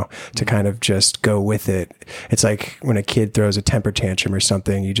 to kind of just go with it. It's like when a kid throws a temper tantrum or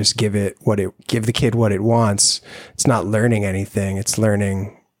something, you just give the kid what it wants. It's not learning anything. It's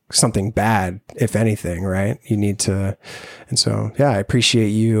learning something bad, if anything, right? You need to. And so, yeah, I appreciate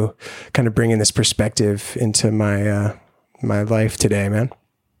you kind of bringing this perspective into my, my life today, man.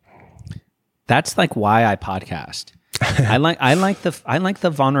 That's like why I podcast. I like the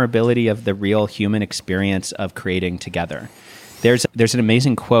vulnerability of the real human experience of creating together. There's an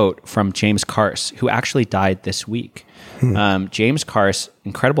amazing quote from James Carse, who actually died this week. James Carse,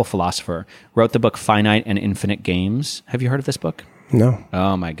 incredible philosopher, wrote the book Finite and Infinite Games. Have you heard of this book? No.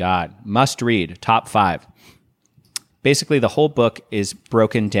 Oh my God. Must read, top 5. Basically, the whole book is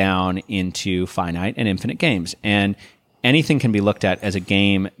broken down into finite and infinite games. And anything can be looked at as a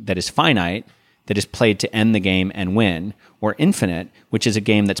game that is finite, that is played to end the game and win, or infinite, which is a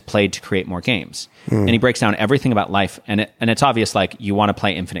game that's played to create more games. And he breaks down everything about life. And it's obvious, like, you want to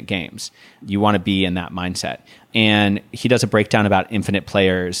play infinite games. You want to be in that mindset. And he does a breakdown about infinite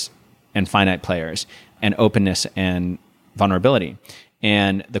players and finite players and openness and vulnerability.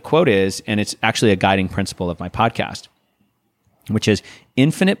 And the quote is, and it's actually a guiding principle of my podcast, which is,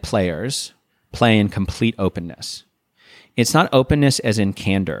 infinite players play in complete openness. It's not openness as in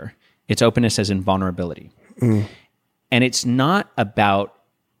candor. It's openness as in vulnerability. And it's not about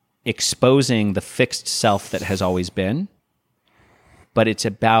exposing the fixed self that has always been, but it's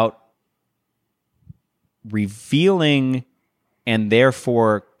about revealing and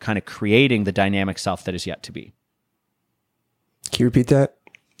therefore kind of creating the dynamic self that is yet to be. Can you repeat that?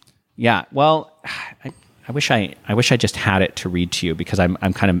 Yeah. Well, I wish I just had it to read to you, because I'm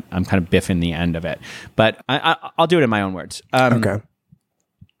kind of biffing the end of it, but I'll do it in my own words. Okay.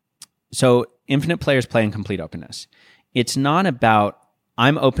 So infinite players play in complete openness. It's not about,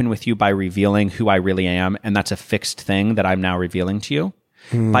 I'm open with you by revealing who I really am, and that's a fixed thing that I'm now revealing to you.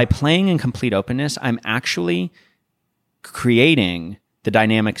 By playing in complete openness, I'm actually creating the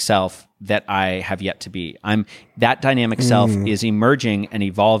dynamic self that I have yet to be. That dynamic self is emerging and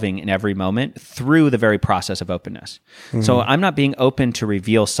evolving in every moment through the very process of openness. So I'm not being open to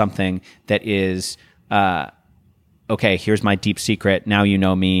reveal something that is, okay, here's my deep secret. Now you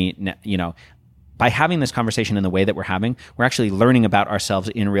know me. By having this conversation in the way that we're having, we're actually learning about ourselves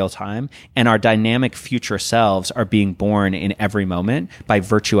in real time, and our dynamic future selves are being born in every moment by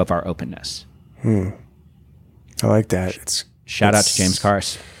virtue of our openness. I like that. Shout out to James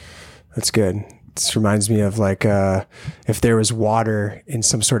Carse. That's good. This reminds me of, like, if there was water in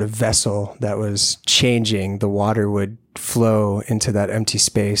some sort of vessel that was changing, the water would flow into that empty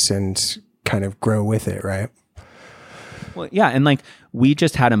space and kind of grow with it, right? Well, yeah. And like, we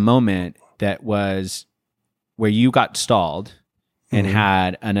just had a moment that was where you got stalled and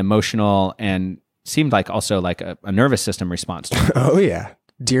had an emotional and seemed like also like a nervous system response to it. Oh yeah.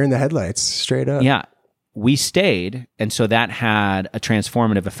 Deer in the headlights, straight up. Yeah. We stayed. And so that had a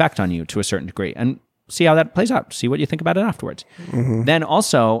transformative effect on you to a certain degree, and see how that plays out. See what you think about it afterwards. Then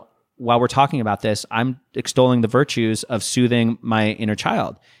also, while we're talking about this, I'm extolling the virtues of soothing my inner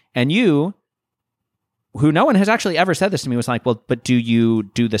child. And you, who no one has actually ever said this to me, was like, well, but do you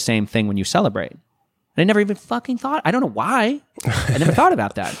do the same thing when you celebrate? And I never even fucking thought, I don't know why. I never thought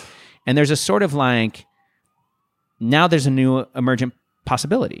about that. And there's a sort of like, now there's a new emergent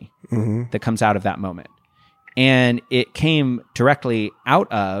possibility that comes out of that moment. And it came directly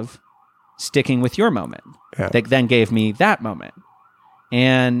out of sticking with your moment that then gave me that moment.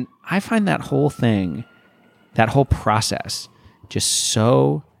 And I find that whole thing, that whole process, just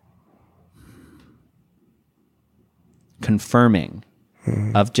so confirming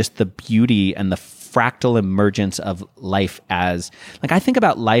of just the beauty and the fractal emergence of life. As like, I think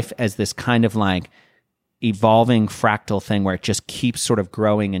about life as this kind of like evolving fractal thing where it just keeps sort of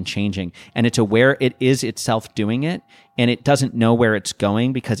growing and changing, and it's aware it is itself doing it, and it doesn't know where it's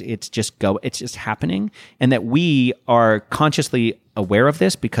going because it's just happening. And that we are consciously aware of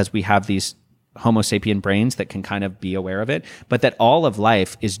this because we have these Homo sapien brains that can kind of be aware of it, but that all of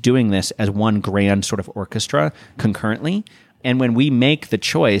life is doing this as one grand sort of orchestra concurrently. And when we make the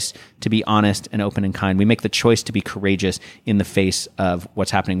choice to be honest and open and kind, we make the choice to be courageous in the face of what's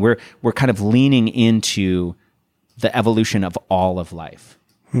happening. We're kind of leaning into the evolution of all of life.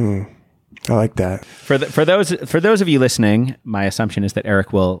 I like that. For those of you listening, my assumption is that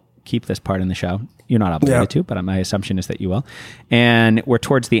Eric will keep this part in the show. You're not obligated to, but my assumption is that you will. And we're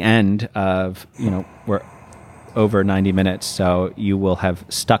towards the end of, we're over 90 minutes, so you will have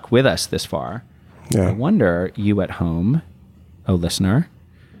stuck with us this far. Yeah. I wonder, you at home, listener,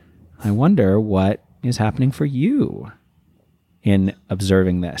 I wonder what is happening for you in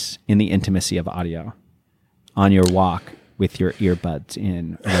observing this in the intimacy of audio on your walk with your earbuds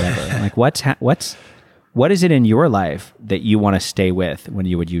in, or whatever. Like, what is it in your life that you want to stay with when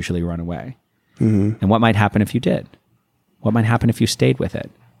you would usually run away? And what might happen if you did? What might happen if you stayed with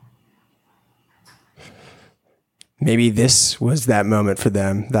it? Maybe this was that moment for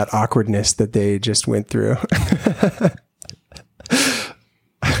them, that awkwardness that they just went through.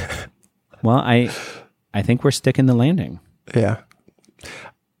 Well, I think we're sticking the landing. Yeah.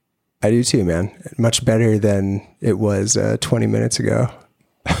 I do too, man. Much better than it was 20 minutes ago.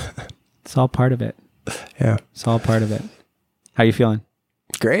 It's all part of it. Yeah. It's all part of it. How you feeling?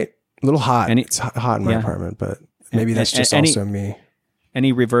 Great. A little hot. It's hot in my apartment, but maybe that's just also me.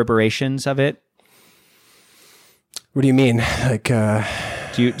 Any reverberations of it? What do you mean? Like,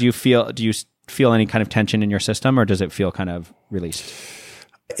 do you feel any kind of tension in your system, or does it feel kind of released?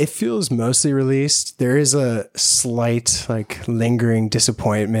 It feels mostly released. There is a slight like lingering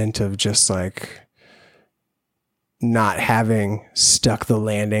disappointment of just like not having stuck the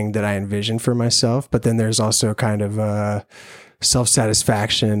landing that I envisioned for myself. But then there's also kind of a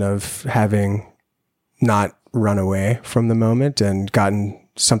self-satisfaction of having not run away from the moment and gotten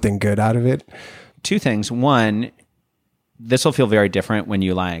something good out of it. Two things. One, this will feel very different when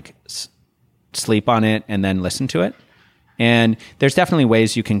you like sleep on it and then listen to it. And there's definitely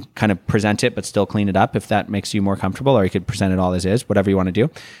ways you can kind of present it, but still clean it up if that makes you more comfortable, or you could present it all as is, whatever you want to do.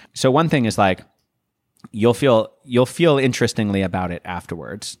 So one thing is like, you'll feel interestingly about it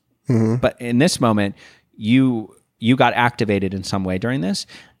afterwards. Mm-hmm. But in this moment, you got activated in some way during this.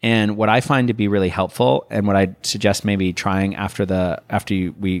 And what I find to be really helpful, and what I suggest maybe trying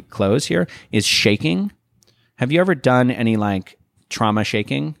we close here, is shaking. Have you ever done any like trauma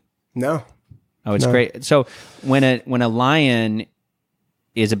shaking? No. Oh, it's great. So when a lion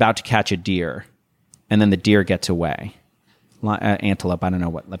is about to catch a deer, and then the deer gets away, antelope. I don't know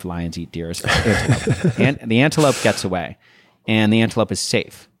what lions eat deers. And the antelope gets away, and the antelope is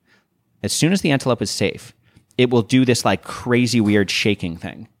safe. As soon as the antelope is safe, it will do this like crazy weird shaking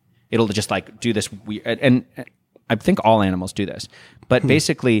thing. It'll just like do this weird, and I think all animals do this. But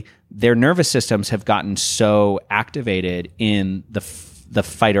basically, their nervous systems have gotten so activated in the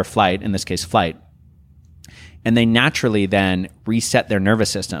fight or flight, in this case flight, and they naturally then reset their nervous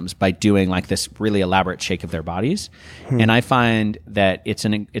systems by doing like this really elaborate shake of their bodies. And I find that it's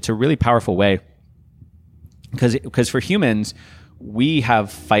a really powerful way, because for humans, we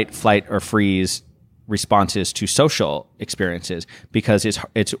have fight, flight, or freeze responses to social experiences, because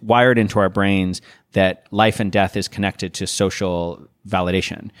it's wired into our brains that life and death is connected to social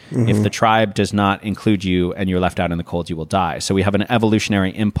validation. Mm-hmm. If the tribe does not include you and you're left out in the cold, you will die. So we have an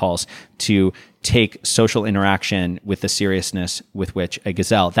evolutionary impulse to take social interaction with the seriousness with which a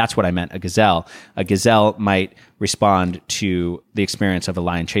gazelle, that's what I meant, a gazelle might respond to the experience of a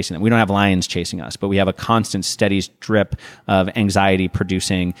lion chasing them. We don't have lions chasing us, but we have a constant steady drip of anxiety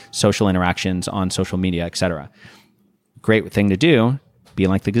producing social interactions on social media, etc. Great thing to do, be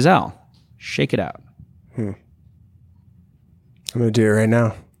like the gazelle. Shake it out. I'm going to do it right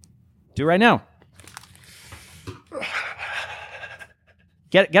now. Do it right now.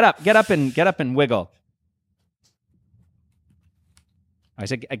 Get up and wiggle. I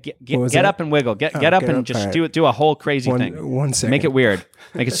said get up and wiggle. Get up and just right. do a whole crazy thing. 1 second. Make it weird.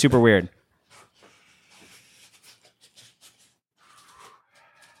 Make it super weird.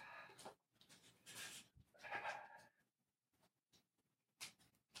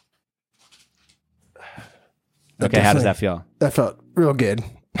 Okay, how does that feel? That felt real good.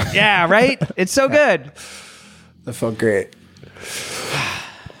 Yeah, right? It's so good. That felt great.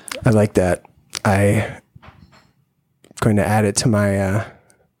 I like that. I'm going to add it to my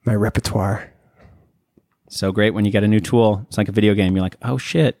my repertoire. So great when you get a new tool. It's like a video game. You're like, oh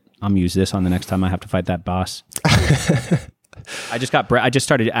shit, I'm gonna use this on the next time I have to fight that boss. I just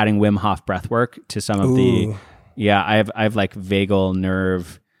started adding Wim Hof breath work to some of the. Yeah, I have like vagal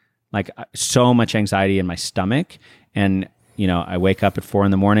nerve, like so much anxiety in my stomach, and I wake up at 4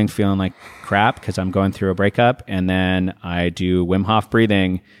 a.m. feeling like crap because I'm going through a breakup, and then I do Wim Hof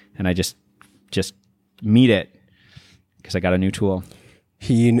breathing, and I just meet it because I got a new tool.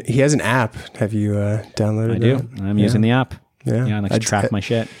 He has an app. Have you downloaded it? I do. I'm using the app. Yeah, I like to track my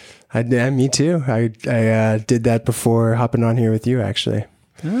shit. Me too. I did that before hopping on here with you, actually.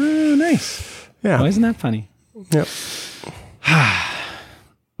 Oh, nice. Yeah. Well, isn't that funny? Yep.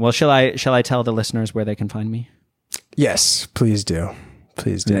 Well, shall I tell the listeners where they can find me? Yes, please do.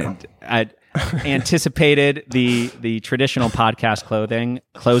 Please do. I anticipated the traditional podcast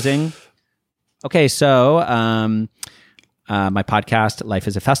closing. Okay, so my podcast, Life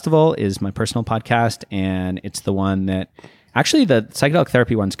is a Festival, is my personal podcast, and it's the one that actually the psychedelic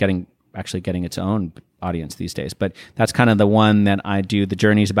therapy one's getting its own audience these days. But that's kind of the one that I do the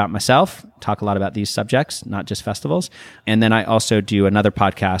journeys about myself, talk a lot about these subjects, not just festivals. And then I also do another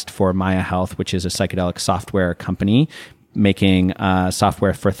podcast for Maya Health, which is a psychedelic software company making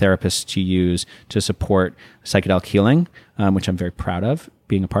software for therapists to use to support psychedelic healing, which I'm very proud of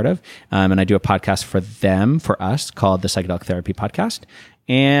being a part of. And I do a podcast for us, called the Psychedelic Therapy Podcast.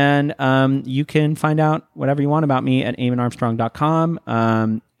 And you can find out whatever you want about me at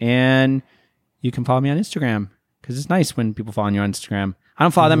eamonarmstrong.com. And you can follow me on Instagram, because it's nice when people follow you on Instagram. I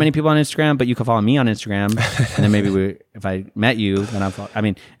don't follow that many people on Instagram, but you can follow me on Instagram. And then maybe if I met you,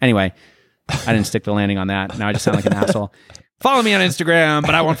 then anyway, I didn't stick the landing on that. Now I just sound like an asshole. Follow me on Instagram,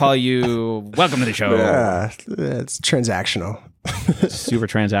 but I won't follow you. Welcome to the show. Yeah, it's transactional. Super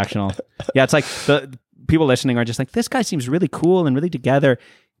transactional. Yeah, it's like the people listening are just like, this guy seems really cool and really together.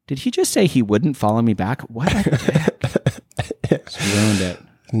 Did he just say he wouldn't follow me back? What a dick. Just ruined it.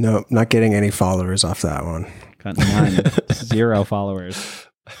 No, not getting any followers off that one. Got none. 0 followers.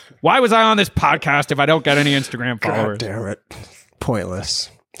 Why was I on this podcast if I don't get any Instagram followers? God damn it. Pointless.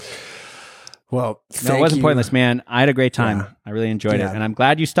 Well, No, it wasn't pointless, man. I had a great time. I really enjoyed it. And I'm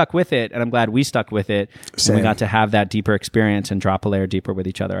glad you stuck with it. And I'm glad we stuck with it. Same. And we got to have that deeper experience and drop a layer deeper with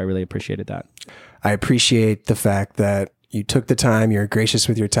each other. I really appreciated that. I appreciate the fact that you took the time. You're gracious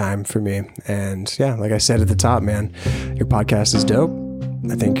with your time for me. And yeah, like I said at the top, man, your podcast is dope.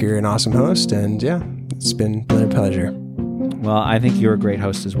 I think you're an awesome host. And yeah, it's been a pleasure. Well, I think you're a great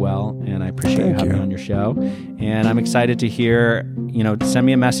host as well, and I appreciate you having me on your show. And I'm excited to hear, send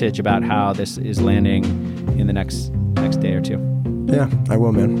me a message about how this is landing in the next day or two. Yeah, I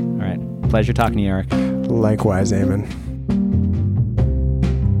will, man. All right. Pleasure talking to you, Eric. Likewise, Eamon.